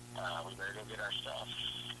 We better go get our stuff.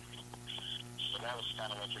 So that was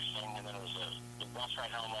kind of interesting. And then the bus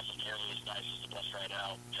ride home wasn't nearly as nice as the bus ride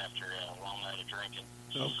out after a long night of drinking.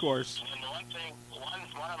 Of course. And then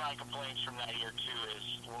one of my complaints from that year too is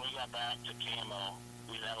when we got back to Camo,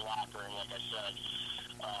 we had a locker room, like I said.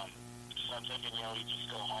 So I'm thinking, we just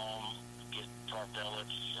go home, get our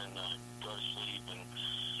billets, and go to sleep, and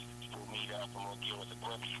we'll meet up and we'll deal with it.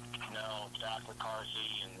 But no, Doc McCarthy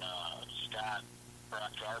and Scott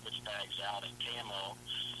brought garbage bags out at Camo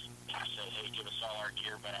and said, "Hey, give us all our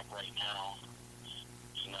gear back right now.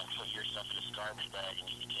 And put your stuff in this garbage bag and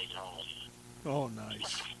you can take it home with you." Oh,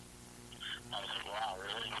 nice. I was like, wow,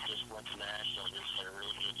 really? We just went to Nashville, just had a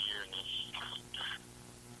really good year, and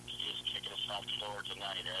he's kicking us out the door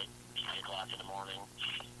tonight, right? 8 o'clock in the morning.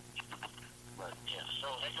 But, yeah, so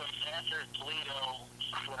after Toledo,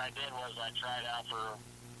 what I did was I tried out for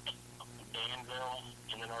Danville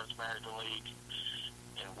in the North American League,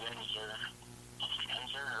 and Windsor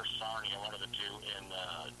or Sarnia, one of the two, in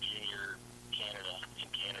junior Canada. In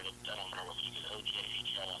Canada, I don't remember what it is,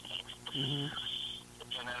 OJHL, I think. Mm-hmm.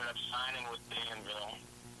 And ended up signing with Danville,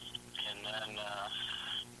 and then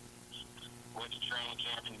went to training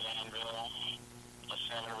camp in Danville. Was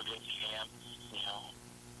having a good camp,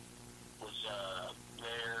 was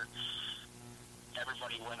there.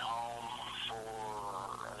 Everybody went home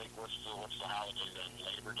for, I think, what's the holiday then?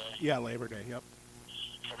 Labor Day? Yeah, Labor Day, yep.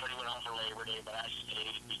 Everybody went home for Labor Day, but I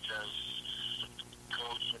stayed because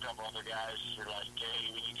Coach and a couple other guys were like,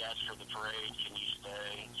 "Hey, we need guys for the parade. Can you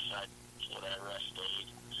stay?" So whatever, I stayed.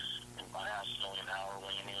 And my house is only an hour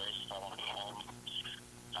away anyways, so I want to go home.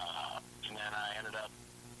 And then I ended up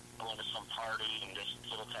going to some party in this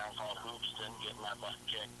little town called Hoopston, getting my butt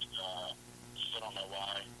kicked. Still don't know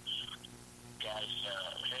why. Guys,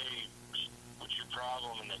 "Hey, what's your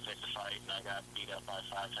problem?" And they picked a fight, and I got beat up by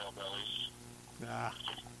 5 hillbillies. Ah.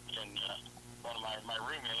 And one of my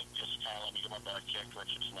roommate just kind of let me get my butt kicked,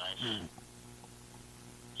 which is nice.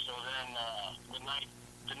 So then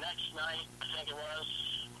the next night, I think it was,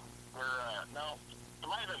 It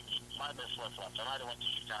might have been flip-flops. I might have went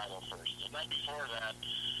to Chicago first. The night before that,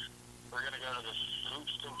 we're going to go to this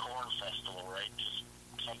Hoops and Corn Festival, right? Just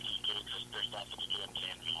something to do because there's nothing to do in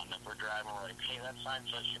Danville. And if we're driving, we're like, hey, that sign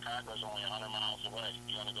says Chicago's only 100 miles away.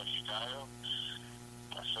 You want to go to Chicago?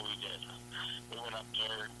 So we did. We went up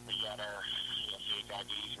there. We got our fake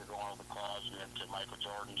IDs. We're going over the clause. We went to Michael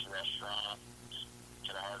Jordan's restaurant, to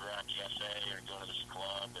the Hard Rock Cafe, or go to this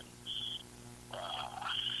club. And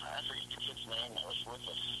I forget the kid's name that was with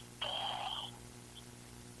us.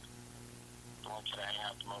 The one kid I hang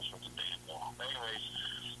out the most with the Danville. But anyways,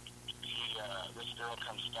 this girl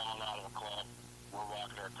comes down out of the club. We're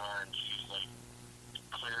walking to our car, and she's like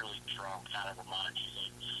clearly drunk out of her mind. She's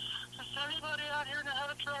like, does anybody out here know how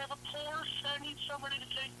to drive a Porsche? I need somebody to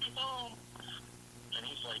take me home. And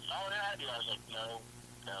he's like, oh, yeah, I do. I was like, no,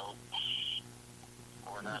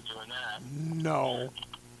 we're not doing that. No.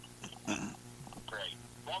 Great.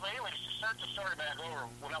 Well, but anyways, to start the story back over,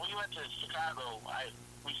 when we went to Chicago,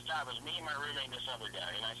 we stopped. It was me and my roommate and this other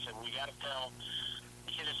guy, and I said, we got to tell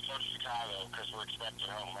the kid that's going to Chicago because we're expecting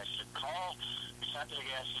home. I said, call. We stopped at the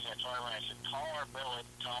gas station. I told him, I said, call our billet,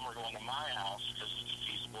 tell him we're going to my house because it's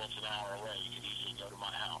feasible. It's an hour away. You could easily go to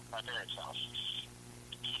my house, my parents' house.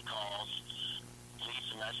 He calls, leaves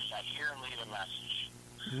a message. I hear him leave a message.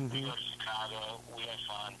 We go to Chicago. We have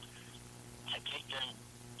fun. I take them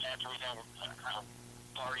after we have a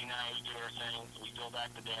party night, we do our thing. We go back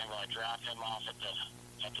to Danville. I drop him off at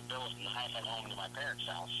the billet and I head home to my parents'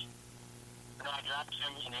 house. No, I dropped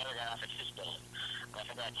him and the other guy off at his billet. When I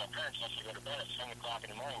come back to my parents' house to go to bed at 7 o'clock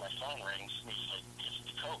in the morning, my phone rings and he's like, it's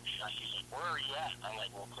the coach. He's like, where are you at? I'm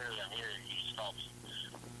like, well, clearly I'm here. You just called me.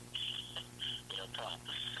 Come.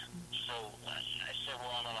 So I said,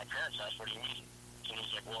 well, I'm at my parents' house. What do you mean? And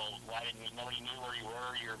he's like, well, why didn't you? Nobody knew where you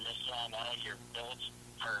were. You're missing all night. Your billets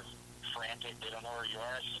are frantic. They don't know where you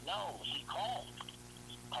are. I said, no, he called.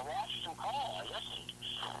 I watched him call. I listened.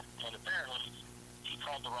 And apparently, he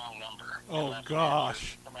called the wrong number. Oh,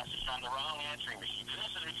 gosh. The message on the wrong answering machine. This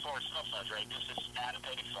is before cell phones, right? This is at a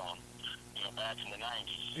payphone, back in the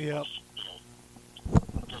 90s. Yep.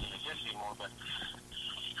 Doesn't exist anymore, but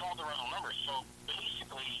he called the wrong number. So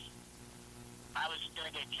basically, I was going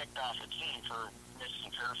to get kicked off the team for missing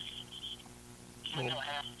curfew. Even though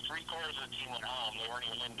three-quarters of the team went home, they weren't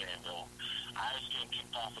even in Danville. I was getting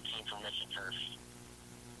kicked off the team for missing curfew.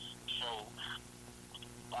 So,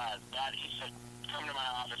 he said, come to my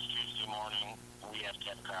office Tuesday morning, we have to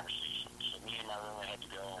have a conversation. So me and my roommate had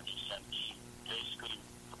to go, and he basically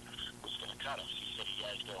was going to cut us. He said, you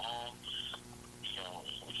guys go home,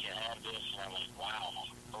 we can't have this. And I'm like, wow,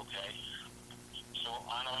 okay. So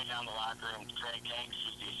on the way down the locker room, Craig Hanks,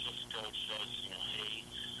 who's the assistant coach, says, hey,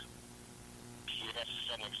 you have to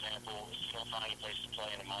set an example. If you don't find any place to play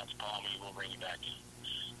in a month, call me, we'll bring you back in.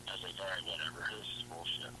 I was like, all right, whatever. This is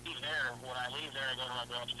bullshit. When I leave there, I go to my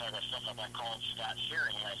girl to pack my stuff up. I called Scott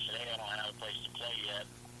Shearing, and I said, hey, I don't have a place to play yet.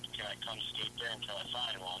 Can I come skate there until I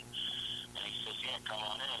find one? And he says, yeah, come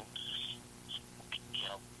on in.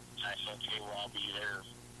 I said, okay, well, I'll be there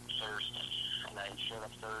Thursday. And I showed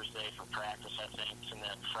up Thursday for practice, I think. And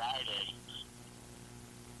then Friday,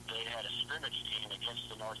 they had a scrimmage team against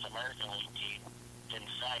the North American League team in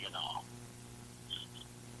Saginaw.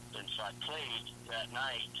 And so I played that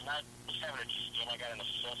night, and I was having a decent game. I got an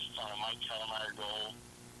assist on a Mike Telemeyer goal.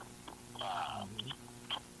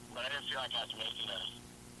 But I didn't feel like I was making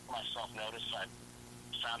myself notice. I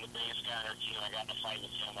found the biggest guy on our team. I got in a fight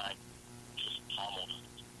with him. I just pummeled.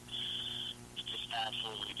 Just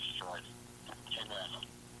absolutely destroyed. And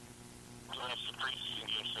the rest of the preseason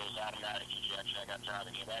game, so it was automatic ejection. I got thrown out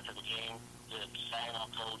of the game. After the game, the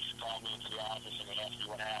Saginaw coach called me into the office and he asked me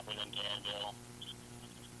what happened in Danville.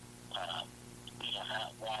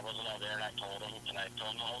 Why wasn't I there? And I told him, and I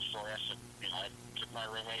told him the whole story. I said, I took my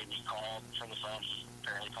roommate and he called from the phone. He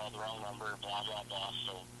apparently called the wrong number, blah, blah, blah.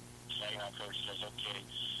 So Saginaw coach says, okay,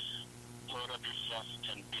 load up your stuff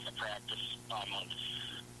and be at practice on Monday.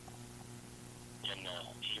 And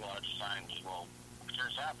he wanted to sign me. Well, it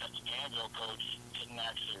turns out that the Danville coach didn't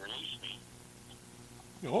actually release me.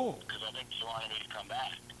 Oh. Because I think he wanted me to come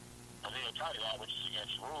back. I think they tried that, which is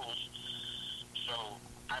against rules. So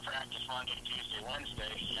I practiced Monday, Tuesday,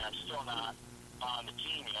 Wednesday, and I'm still not on the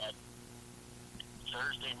team yet.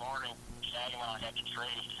 Thursday morning, Saginaw had to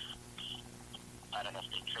trade. I don't know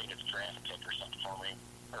if they traded a draft pick or something for me,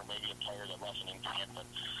 or maybe a player that wasn't in camp, but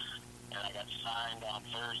and I got signed on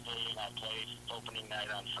Thursday, and I played opening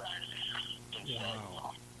night on Friday in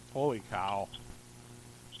Saginaw. Holy cow.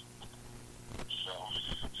 So,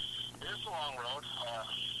 it's a long road.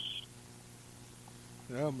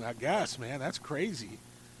 I guess, man, that's crazy.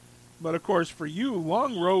 But, of course, for you,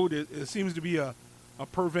 long road, it seems to be a a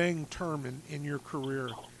purveying term in your career,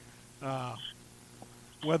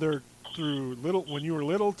 whether through little when you were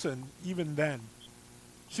little to even then.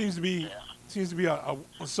 Seems to be Yeah.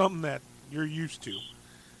 a something that you're used to.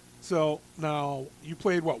 So now you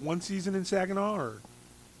played what, one season in Saginaw, or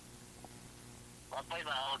I played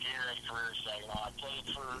my whole junior career in Saginaw. I played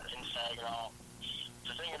in Saginaw.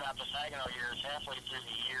 The thing about the Saginaw year is halfway through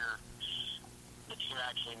the year, the team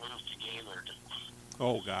actually moved to Gaylord.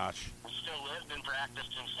 oh gosh, We still lived and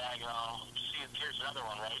practiced in Saginaw. See, here's another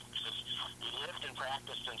one, right? Because we lived and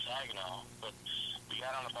practiced in Saginaw, but we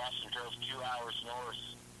got on a bus and drove 2 hours north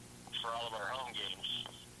for all of our home games.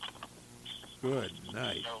 good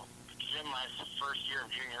night. So, in my first year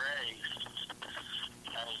of junior A,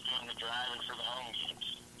 I was doing the driving for the home games.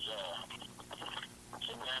 So,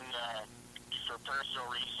 and then for personal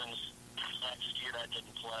reasons, next year I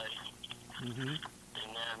didn't play. Mm-hmm.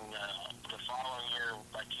 And then the following year,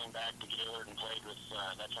 I came back to Gaylord and played with.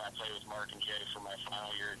 That's how I played with Mark and Jay for my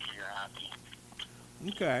final year of junior hockey.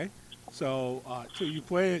 Okay, so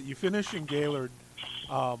you finish in Gaylord.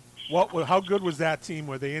 How good was that team?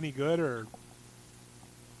 Were they any good, or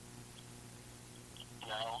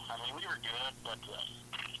No, I mean we were good, but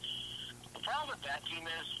the problem with that team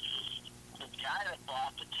is the guy that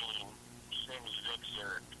bought the team. His name was Vic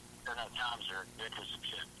Zurich, or no, Tom Zurich. Vic was a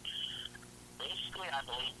kid. Basically, I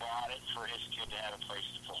believe bought it for his kid to have a place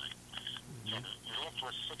to play. And Vic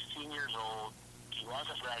was 16 years old. He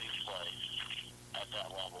wasn't ready to play at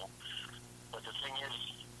that level. But the thing is,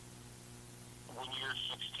 when you're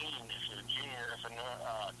 16, if you're a junior, if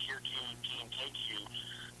a tier 2 team takes you,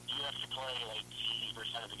 you have to play like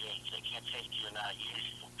 80% of the games. They can't take you and not use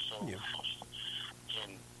you. So, yeah,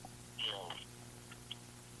 and, you know,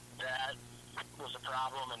 that was a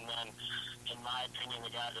problem. And then, in my opinion,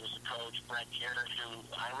 the guy that was the coach, Brent Garrett, who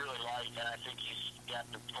I really like, and I think he's got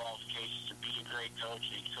the qualifications to be a great coach,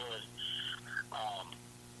 and he could.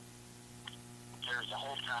 There's a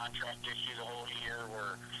whole contract issue the whole year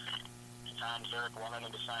where Tom Zurich wanted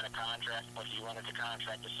him to sign a contract, but he wanted the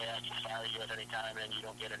contract to say, I can fire you at any time and you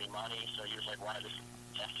don't get any money. So he was like,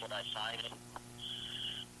 that's what I signed it.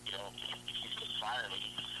 You know, if he's just fire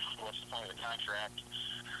me, what's the point of the contract?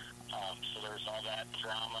 So there was all that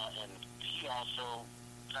drama, and he also,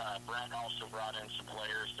 Brent also brought in some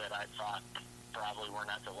players that I thought probably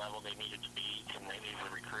weren't at the level they needed to be, and they needed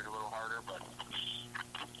to recruit a little harder, but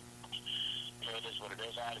it is what it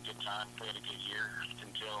is. I had a good time, played a good year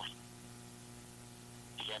until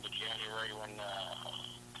the end of January when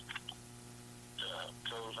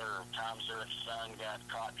Tom Zurich's son got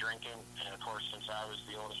caught drinking, and of course, since I was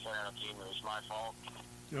the oldest player on the team, it was my fault.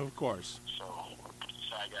 of course. So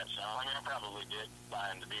I got some. I mean, I probably did buy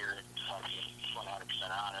him the beer, I'll be 100%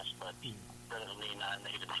 honest, but better than me not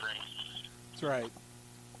making a drink. That's right.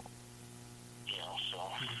 You know, so.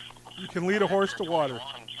 You can lead a horse to water.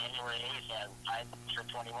 January 8th, I turned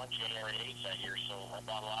 21 January 8th that year, so I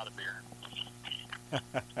bought a lot of beer. But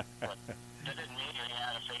that didn't mean I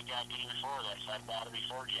had a fake ID before that, so I bought it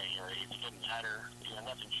before January 8th. It didn't matter. You know,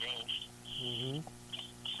 nothing changed. Mm-hmm.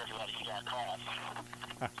 Except that he got caught.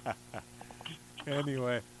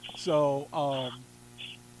 Anyway, so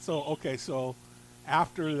okay, so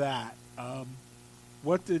after that,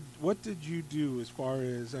 what did you do as far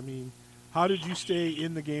as, I mean, how did you stay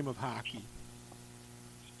in the game of hockey?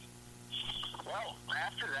 Well,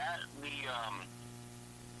 after that,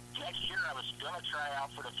 next year I was going to try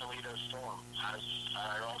out for the Toledo Storm. I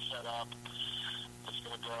had all set up. Was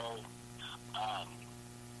going to go.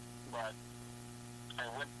 But I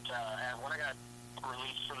went, when I got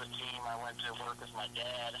released from the team, I went to work with my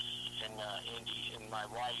dad in Indy, and my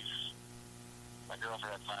wife, my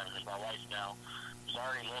girlfriend at the time, who's my wife now, was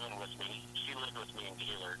already living with me. She lived with me in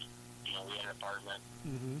Gaylord. You know, we had an apartment,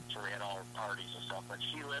 so we had all our parties and stuff. But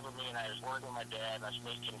she lived with me, and I was working with my dad, and I was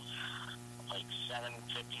making like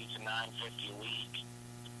 $750 to $950 a week.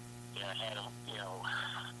 Yeah, I had a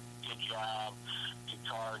good job, good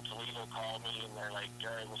car. And Toledo called me, and they're like,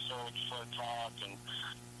 "All right, well, so we just want to talk, and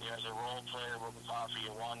as a role player, we'll offer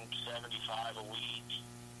you $175 a week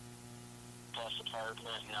plus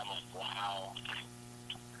apartment." And I'm like, wow,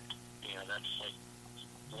 that's like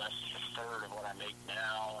less than a third of what I make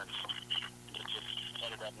now, and it just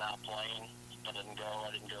ended up not playing. I didn't go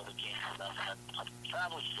to the game enough. I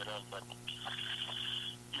probably should have, but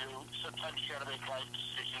sometimes you gotta make life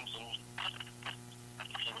decisions and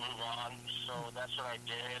move on. So that's what I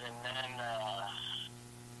did, and then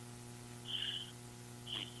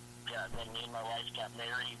me and my wife got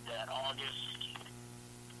married that August.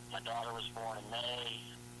 My daughter was born in May.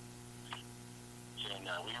 And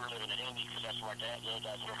we were living in Indy because that's where my dad lived.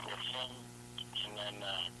 I was living with him. And then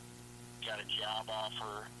got a job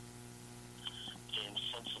offer in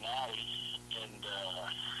Cincinnati, and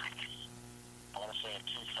I want to say in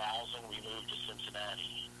 2000 we moved to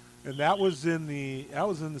Cincinnati. And that was in the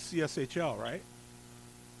CSHL, right?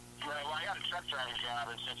 Right, well, I got a truck driving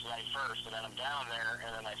job in Cincinnati first, and then I'm down there,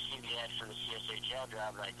 and then I see the ad for the CSHL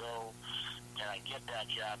job, and I go, and I get that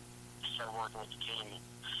job, start working with the team,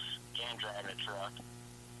 and driving a truck,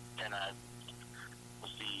 and I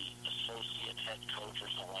was the associate head coach or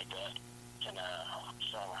something like that, and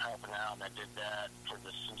so I'm helping out, and I did that for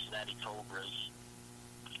the Cincinnati Cobras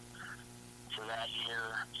for that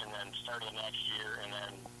year, and then started the next year, and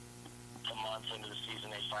then a month into the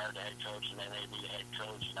season, they fired the head coach, and they made me the head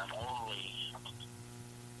coach, and I'm only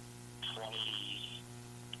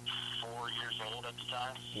 24 years old at the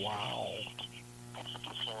time. Wow.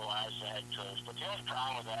 So I was the head coach. But the only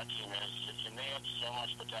problem with that team is, and they had so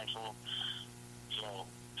much potential. You know,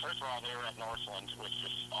 first of all, they were at Northland, which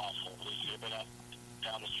is awful. They should have been up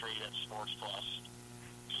down the street at Sports Plus,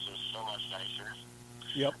 because it was so much nicer.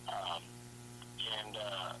 Yep. And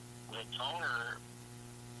the owner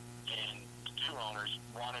and the two owners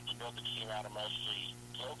wanted to build the team out of mostly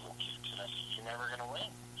local kids. And I said, you're never going to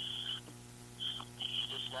win.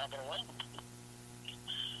 You're just not going to win.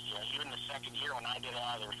 You know, even the second year when I did a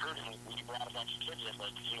lot of the recruiting, we brought a bunch of kids in,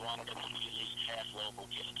 but we wanted them to be at least half local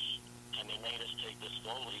kids. And they made us take this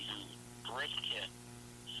goalie who, great kid,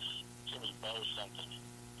 Jimmy Bow something.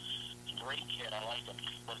 Great kid, I like him,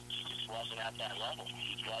 but he just wasn't at that level.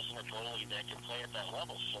 He wasn't a goalie that could play at that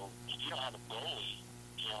level. So if you don't have a goalie,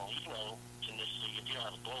 you know, in this league, if you don't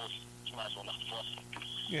have a goalie, you might as well not play.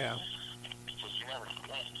 Yeah. Because you never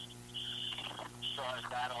win. So I was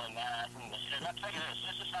battling that, and I'll tell you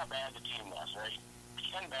this is how bad the team was, right?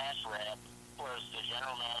 Ken Bassrab was the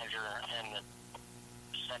general manager and the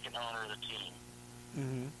second owner of the team.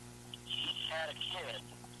 Mm-hmm. He had a kid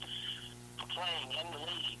playing in the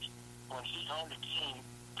league. When he owned a team,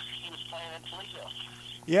 he was playing in Toledo.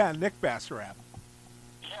 Yeah, Nick Bassarab.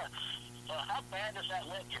 Yeah. Well, how bad does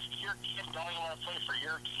that look if your kid don't even want to play for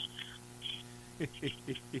your team? I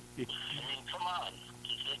mean, come on.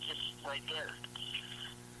 It's just right there.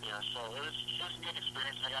 You know, so it was a good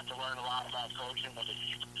experience. I got to learn a lot about coaching, but it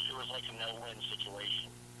was like a no-win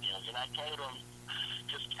situation. You know, and I told him,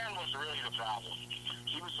 because Ken was really the problem.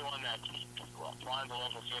 He was the one that wanted the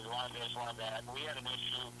local kids, wanted this, wanted that. We had an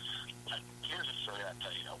issue. Here's a story I'll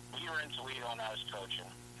tell you. We were in Toledo and I was coaching.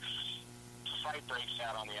 A fight breaks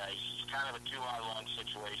out on the ice. It's kind of a 2-on-1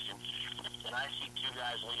 situation. And I see two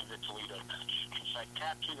guys leave the Toledo bench. So I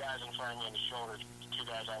tapped two guys in front of me in the shoulder, two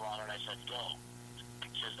guys I wanted, and I said, go.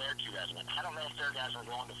 Because they're two guys. I don't know if their guys were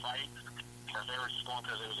going to fight or if they were just going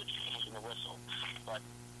because there was a change in the whistle. But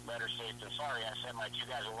better safe than sorry, I said my two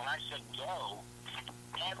guys. And when I said go,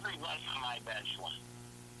 everybody on my bench went.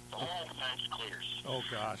 The whole bench clears. Oh,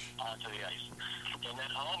 gosh. Onto the ice. And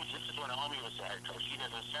then this is when Omi was the head coach. He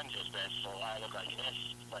doesn't send his bench, so I look like this.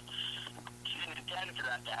 But he didn't intend for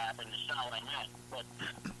that to happen. It's not what I meant. But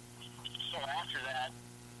so after that,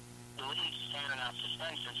 the league's handing out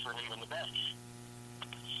suspensions for leaving the bench.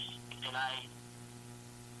 And I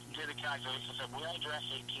did a calculation. I said, we only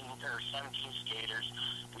dressed 18 or 17 skaters.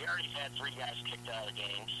 We already had 3 guys kicked out of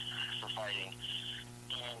games for fighting.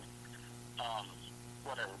 And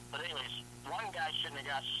whatever. But anyways, one guy shouldn't have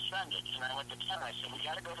got suspended. And I went to Ken. I said, we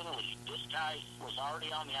got to go to the league. This guy was already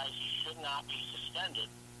on the ice. He should not be suspended.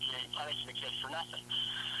 You know, you're punishing the kid for nothing.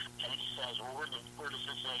 And he says, well, we're the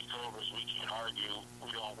Cincinnati Cobras. We can't argue. We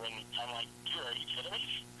don't win. I'm like, dude, are you kidding me?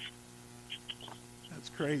 That's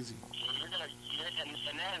crazy. So you're gonna,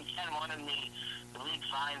 and then Ken wanted me, the league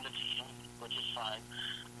fined the team, which is fine.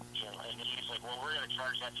 You know, and he's like, well, we're going to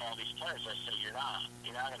charge that to all these players. I said, you're not.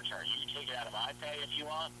 You're not going to charge. You can take it out of my pay if you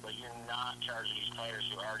want, but you're not charging these players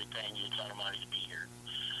who are already paying you a ton of money to be here.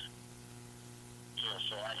 You know,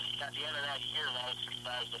 so at the end of that year, that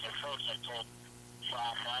was the head coach. I told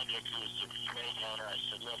Bob Meindick, who was the main owner, I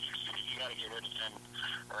said, look, you got to get rid of him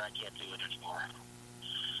or I can't do it anymore.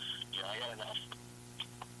 You know, I got enough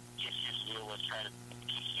issues to deal with trying to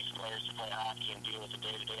teach these players to play hockey and deal with the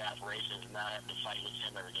day-to-day operations and not have to fight with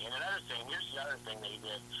him every day. And another thing, here's the other thing that he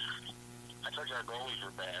did. I told you our goalies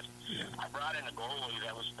were bad. Yeah. I brought in a goalie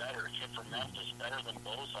that was better, a kid from Memphis, better than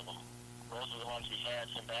both of them. Those are the ones we had.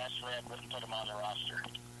 Some Bassrab wouldn't put him on the roster,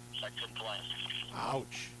 so I couldn't play.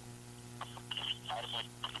 Ouch. I was like,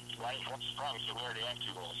 what's the problem? He said, we already have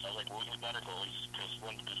 2 goals. I was like, well, we need better goalies, because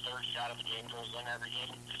when the third shot of the game goes in every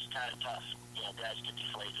game, it's kind of tough. You know, guys get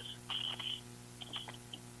deflated.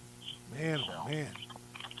 Man, oh, man.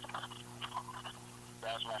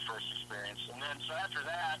 That was my first experience. And then, so after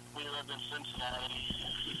that, we lived in Cincinnati.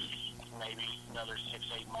 maybe another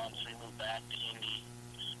 6-8 months, we moved back to Indy.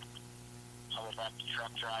 I went back to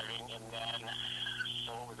truck driving, and then,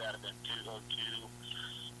 so what was that, about 202,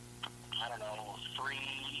 I don't know, 03,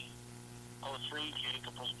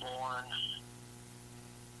 Jacob was born.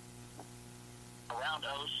 Around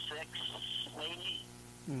 06, maybe,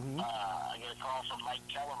 I get a call from Mike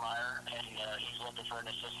Kellermeyer, and he's looking for an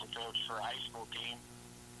assistant coach for a high school team.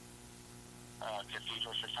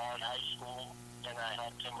 Cathedral Chicago High School, and I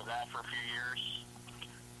helped him with that for a few years.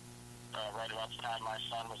 Right about the time my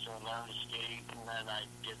son was doing learn to skate, and then I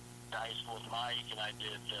did high school with Mike, and I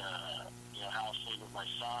did house league with my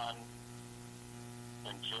son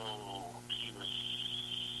until he was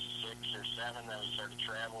 6 or 7. Then we started to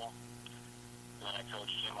travel. And then I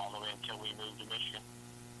coached him all the way until we moved to Michigan.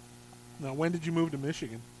 Now, when did you move to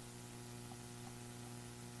Michigan?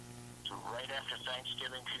 So right after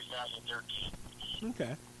Thanksgiving 2013.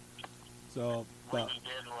 Okay. So what we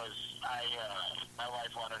did was my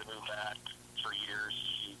wife wanted to move back for years.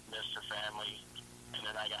 She missed her family, and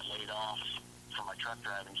then I got laid off from my truck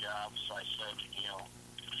driving job. So I said,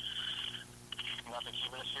 nothing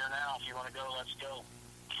keeping us here now. If you want to go, let's go.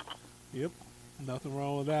 Yep, nothing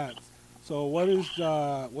wrong with that. So what is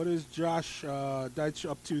Josh Deitsch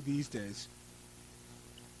up to these days?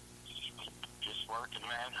 Just working,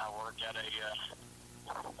 man. I work at a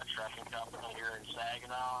trucking company here in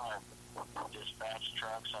Saginaw. I dispatch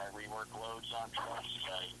trucks. I rework loads on trucks.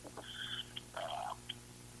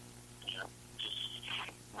 Just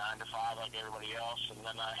 9 to 5 like everybody else. And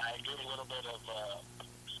then I do a little bit of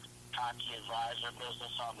hockey advisor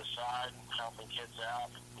business on the side, helping kids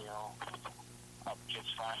out, help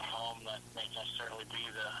kids find a home that may necessarily be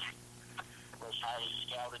the most highly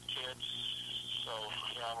scouted kids. So,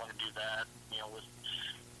 I want to do that. With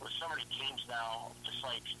so many teams now, it's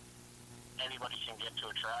like anybody can get to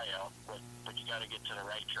a tryout, but you got to get to the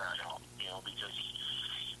right tryout, because,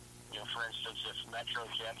 for instance, if Metro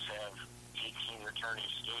Jets have 18 returning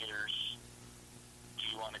skaters, do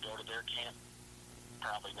you want to go to their camp?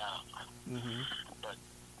 Probably not. Mm-hmm. But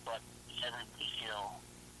every,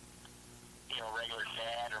 regular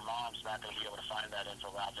dad or mom's not going to be able to find that info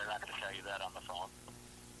out. They're not going to tell you that on the phone.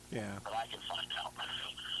 Yeah. But I can find out.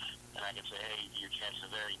 And I can say, hey, your chances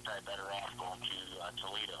there, you're probably better off going to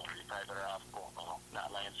Toledo. You're probably better off going,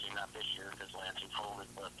 not Lansing, not this year because Lansing COVID,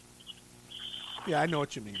 but... Yeah, I know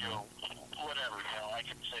what you mean. Whatever, I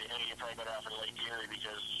can say, hey, you're probably better off in Lake Erie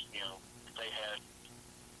because, they had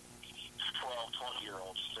 12,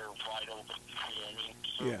 20-year-olds. They're wide open. You know what I mean?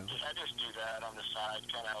 So yeah. I just do that on the side,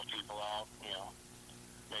 kind of help people out,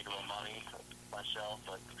 make a little money myself,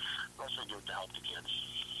 but mostly do it to help the kids.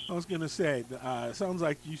 I was going to say, it sounds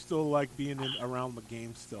like you still like being around the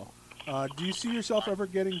game still. Do you see yourself ever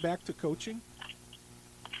getting back to coaching?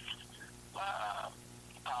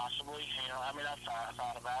 Possibly. I've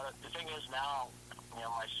thought about it. The thing is now,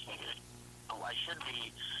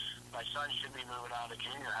 my son should be moving on to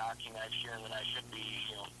junior hockey next year, and then I should be,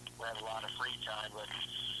 we have a lot of free time, but,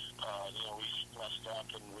 we messed up,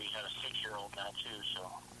 and we had a 6-year-old now, too, so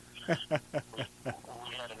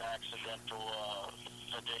we had an accidental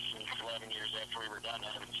addiction 11 years after we were done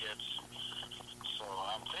having kids. So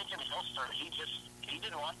I'm thinking he'll start. He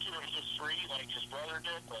didn't want to when he was 3 like his brother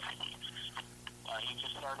did, but he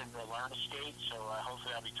just started to learn to skate, so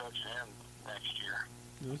hopefully I'll be coaching him next year.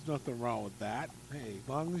 There's nothing wrong with that. Hey, as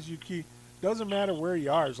long as you doesn't matter where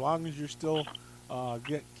you are, as long as you're still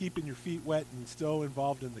keeping your feet wet and still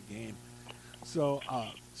involved in the game. So,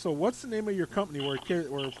 so what's the name of your company where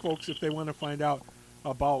folks, if they want to find out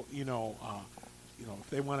about, if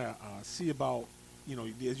they want to see about,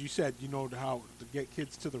 as you said, how to get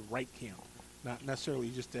kids to the right camp, not necessarily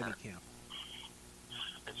just any camp.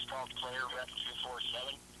 It's called Player Rep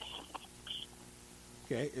 247.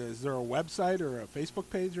 Okay, is there a website or a Facebook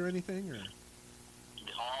page or anything, or?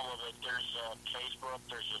 All of it. There's Facebook,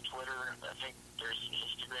 there's a Twitter, I think there's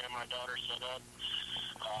Instagram my daughter set up.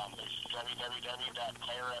 It's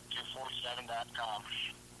www.playerrep247.com.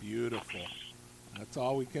 Beautiful. That's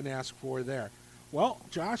all we can ask for there. Well,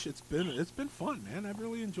 Josh, it's been fun, man. I've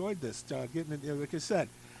really enjoyed this. Getting it, like I said,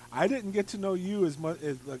 I didn't get to know you as much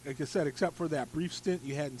as, like I said, except for that brief stint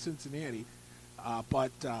you had in Cincinnati.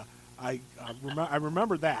 But I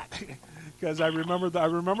remember that because I remember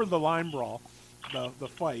the line brawl, the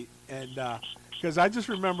fight, and because I just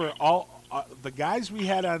remember all the guys we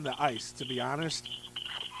had on the ice. To be honest,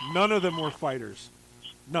 none of them were fighters.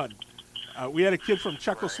 None. We had a kid from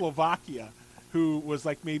Czechoslovakia who was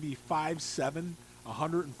like maybe 5'7",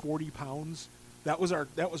 140 pounds. That was our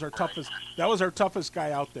toughest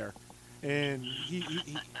guy out there, and he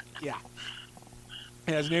yeah.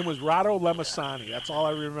 And his name was Rado Lemasani. That's all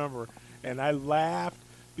I remember. and I laughed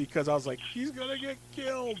because I was like, he's gonna get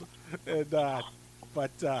killed. And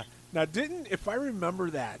but now, didn't if I remember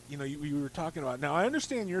that, you were talking about. Now I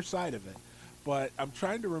understand your side of it, but I'm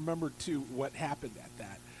trying to remember too what happened at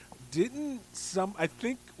that. Didn't some? I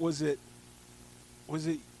think was it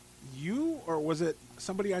you or was it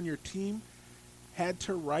somebody on your team had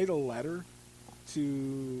to write a letter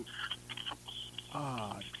to?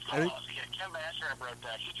 Uh, I think. Yeah, Kim Bassett wrote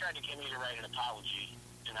that. He tried to get me to write an apology,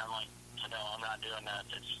 and I'm like, no, I'm not doing that.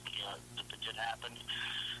 If it did happen,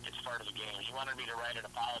 it's part of the game. He wanted me to write an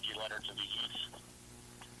apology letter to the youth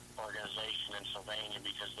organization in Sylvania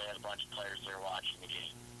because they had a bunch of players there watching the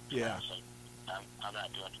game. Yeah. I was like, I'm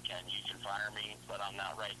not doing it, Ken. You can fire me, but I'm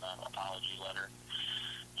not writing an apology letter.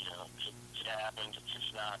 It happened.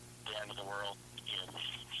 It's not the end of the world.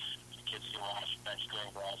 Kids can watch bench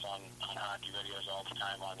clearing balls on hockey videos all the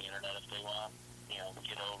time on the internet if they want.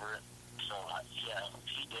 Get over it. So, yeah,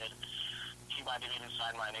 he did. He might have even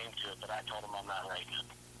signed my name to it, but I told him I'm not writing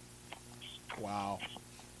it. Wow.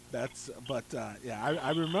 But yeah,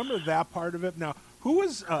 I remember that part of it. Now, who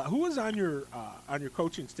was on your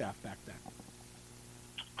coaching staff back then?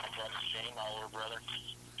 My brother Shane, my older brother,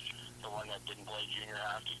 the one that didn't play junior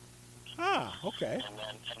hockey. Ah, okay. And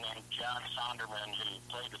then John Sonderman, who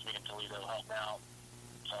played with me in Toledo, helped out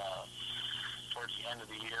towards the end of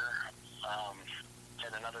the year.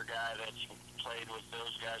 And another guy that played with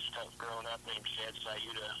those guys growing up named Shad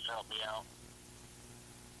Sayuda helped me out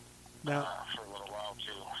Now, for a little while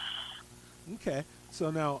too. okay. So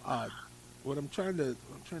now, what I'm trying to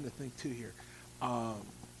think too here,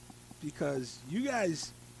 because you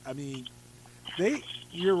guys, I mean,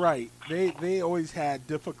 you're right. They always had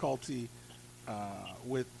difficulty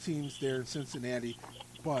with teams there in Cincinnati,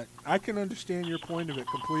 but I can understand your point of it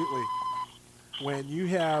completely. When you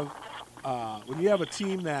have a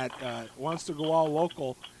team that wants to go all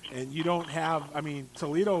local, and you don't have, I mean,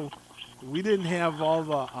 Toledo, we didn't have all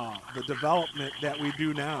the development that we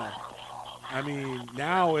do now. I mean,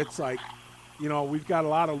 now it's like, we've got a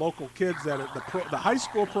lot of local kids that the high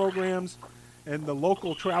school programs and the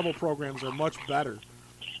local travel programs are much better.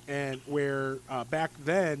 And where back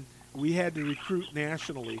then we had to recruit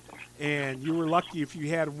nationally, and you were lucky if you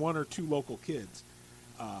had one or two local kids,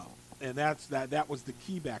 and that was the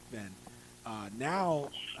key back then. Now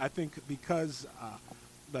I think because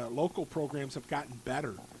the local programs have gotten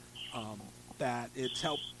better, that it's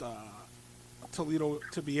helped Toledo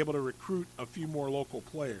to be able to recruit a few more local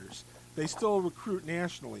players. They still recruit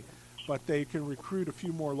nationally, but they can recruit a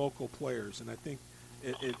few more local players, and I think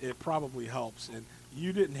it probably helps. And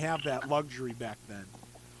you didn't have that luxury back then.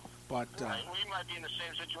 But right. We might be in the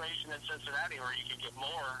same situation in Cincinnati where you could get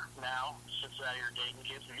more now. Cincinnati or Dayton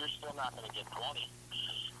kids, but you're still not going to get 20.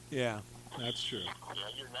 Yeah, that's true.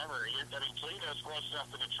 You're never. Toledo's close enough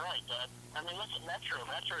to Detroit, but look at Metro.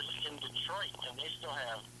 Metro's in Detroit, and they still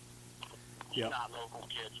have not local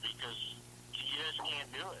kids because you just can't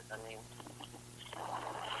do it.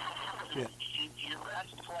 Your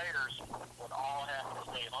best players would all have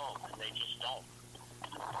to stay home, and they just don't.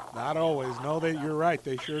 Not always. No, you're right.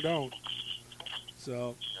 They sure don't.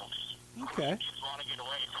 So, okay. Kids want to get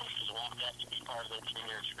away because they want that to be part of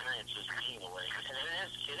their experience is being away. And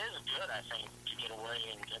it is good, I think, to get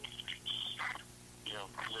away and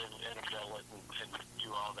live in a billet and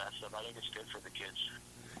do all that stuff. I think it's good for the kids.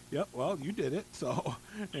 Yep. Well, you did it. So,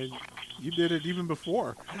 and you did it even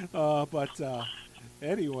before.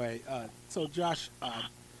 Anyway, so Josh,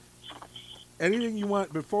 anything you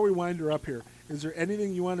want before we wind her up here? Is there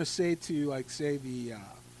anything you want to say to, like, say the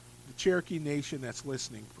Cherokee Nation that's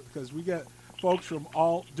listening? Because we got folks from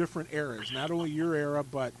all different eras, not only your era,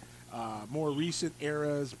 but more recent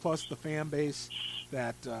eras, plus the fan base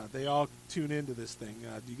that they all tune into this thing.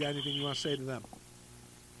 Do you got anything you want to say to them?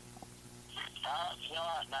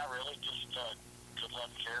 Not really. Just good luck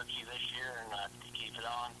Cherokee this year, and keep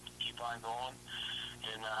on going.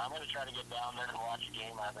 And I'm going to try to get down there and watch a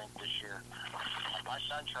game, I think, this year. My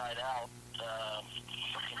son tried out.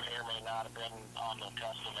 He may or may not have been on the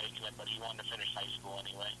cusp of making it, but he wanted to finish high school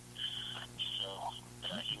anyway. So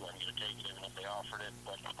he wasn't going to take it even if they offered it.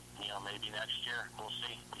 But, maybe next year. We'll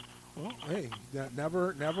see. Well, hey,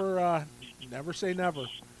 never say never.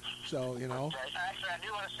 So, Actually, I do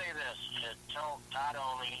want to say this. Tell Todd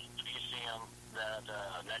Only, if you see him, that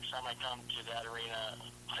next time I come to that arena,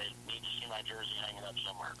 I need to see my jersey hanging up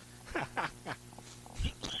somewhere.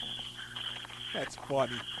 That's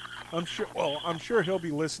funny. I'm sure he'll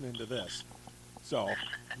be listening to this. So,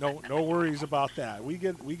 no worries about that. We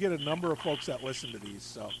get a number of folks that listen to these,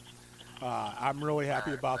 so I'm really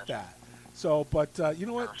happy about that. So, but you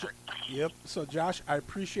know what? Yep. So, Josh, I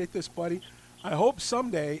appreciate this, buddy. I hope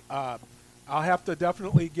someday I'll have to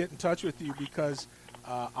definitely get in touch with you because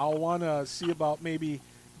I'll want to see about maybe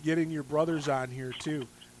getting your brothers on here too,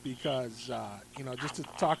 because just to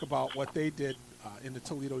talk about what they did in the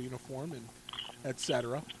Toledo uniform and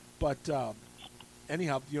etc. But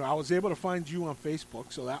anyhow, I was able to find you on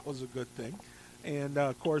Facebook, so that was a good thing. And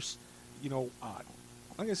of course, you know, uh,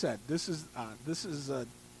 like I said, this is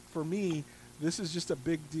for me. This is just a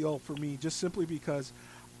big deal for me, just simply because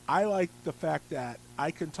I like the fact that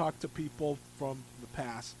I can talk to people from the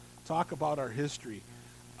past, talk about our history,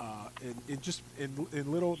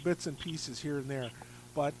 in little bits and pieces here and there.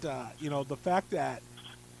 But the fact that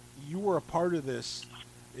you were a part of this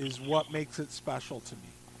is what makes it special to me.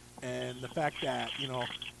 And the fact that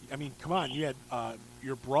I mean, come on, you had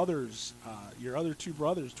your brothers, your other two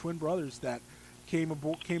brothers, twin brothers that came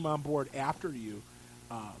on board after you.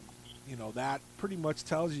 Um, that pretty much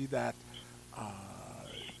tells you that uh,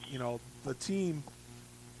 the team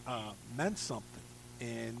meant something,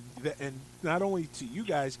 and not only to you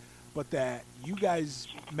guys, but that you guys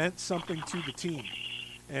meant something to the team.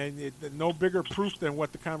 And no bigger proof than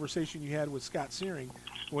what the conversation you had with Scott Searing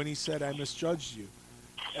when he said, "I misjudged you."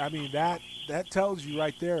 I mean, that tells you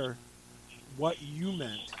right there what you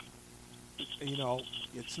meant. You know,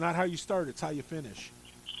 it's not how you start; it's how you finish.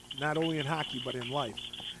 Not only in hockey, but in life.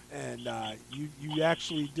 And you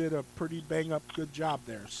actually did a pretty bang up good job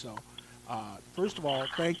there. So, first of all,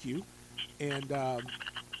 thank you. And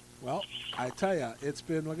well, I tell you, it's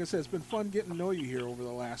been, like I said, it's been fun getting to know you here over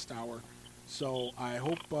the last hour. So I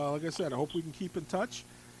hope, like I said, I hope we can keep in touch.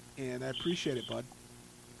 And I appreciate it, bud.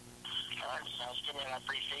 All right, sounds good, man. I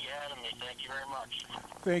appreciate you having me. Thank you very much.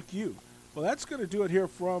 Thank you. Well, that's going to do it here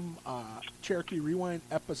from Cherokee Rewind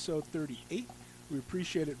episode 38. We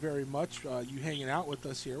appreciate it very much, you hanging out with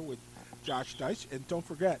us here with Josh Deitsch. And don't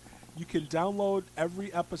forget, you can download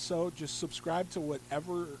every episode. Just subscribe to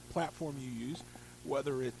whatever platform you use,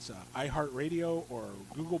 whether it's iHeartRadio or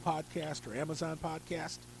Google Podcast or Amazon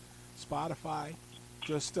Podcast, Spotify.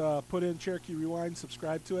 Just put in Cherokee Rewind,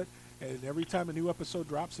 subscribe to it, and every time a new episode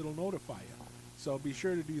drops, it'll notify you. So be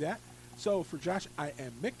sure to do that. So for Josh, I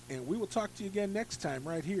am Mick, and we will talk to you again next time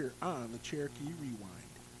right here on the Cherokee Rewind.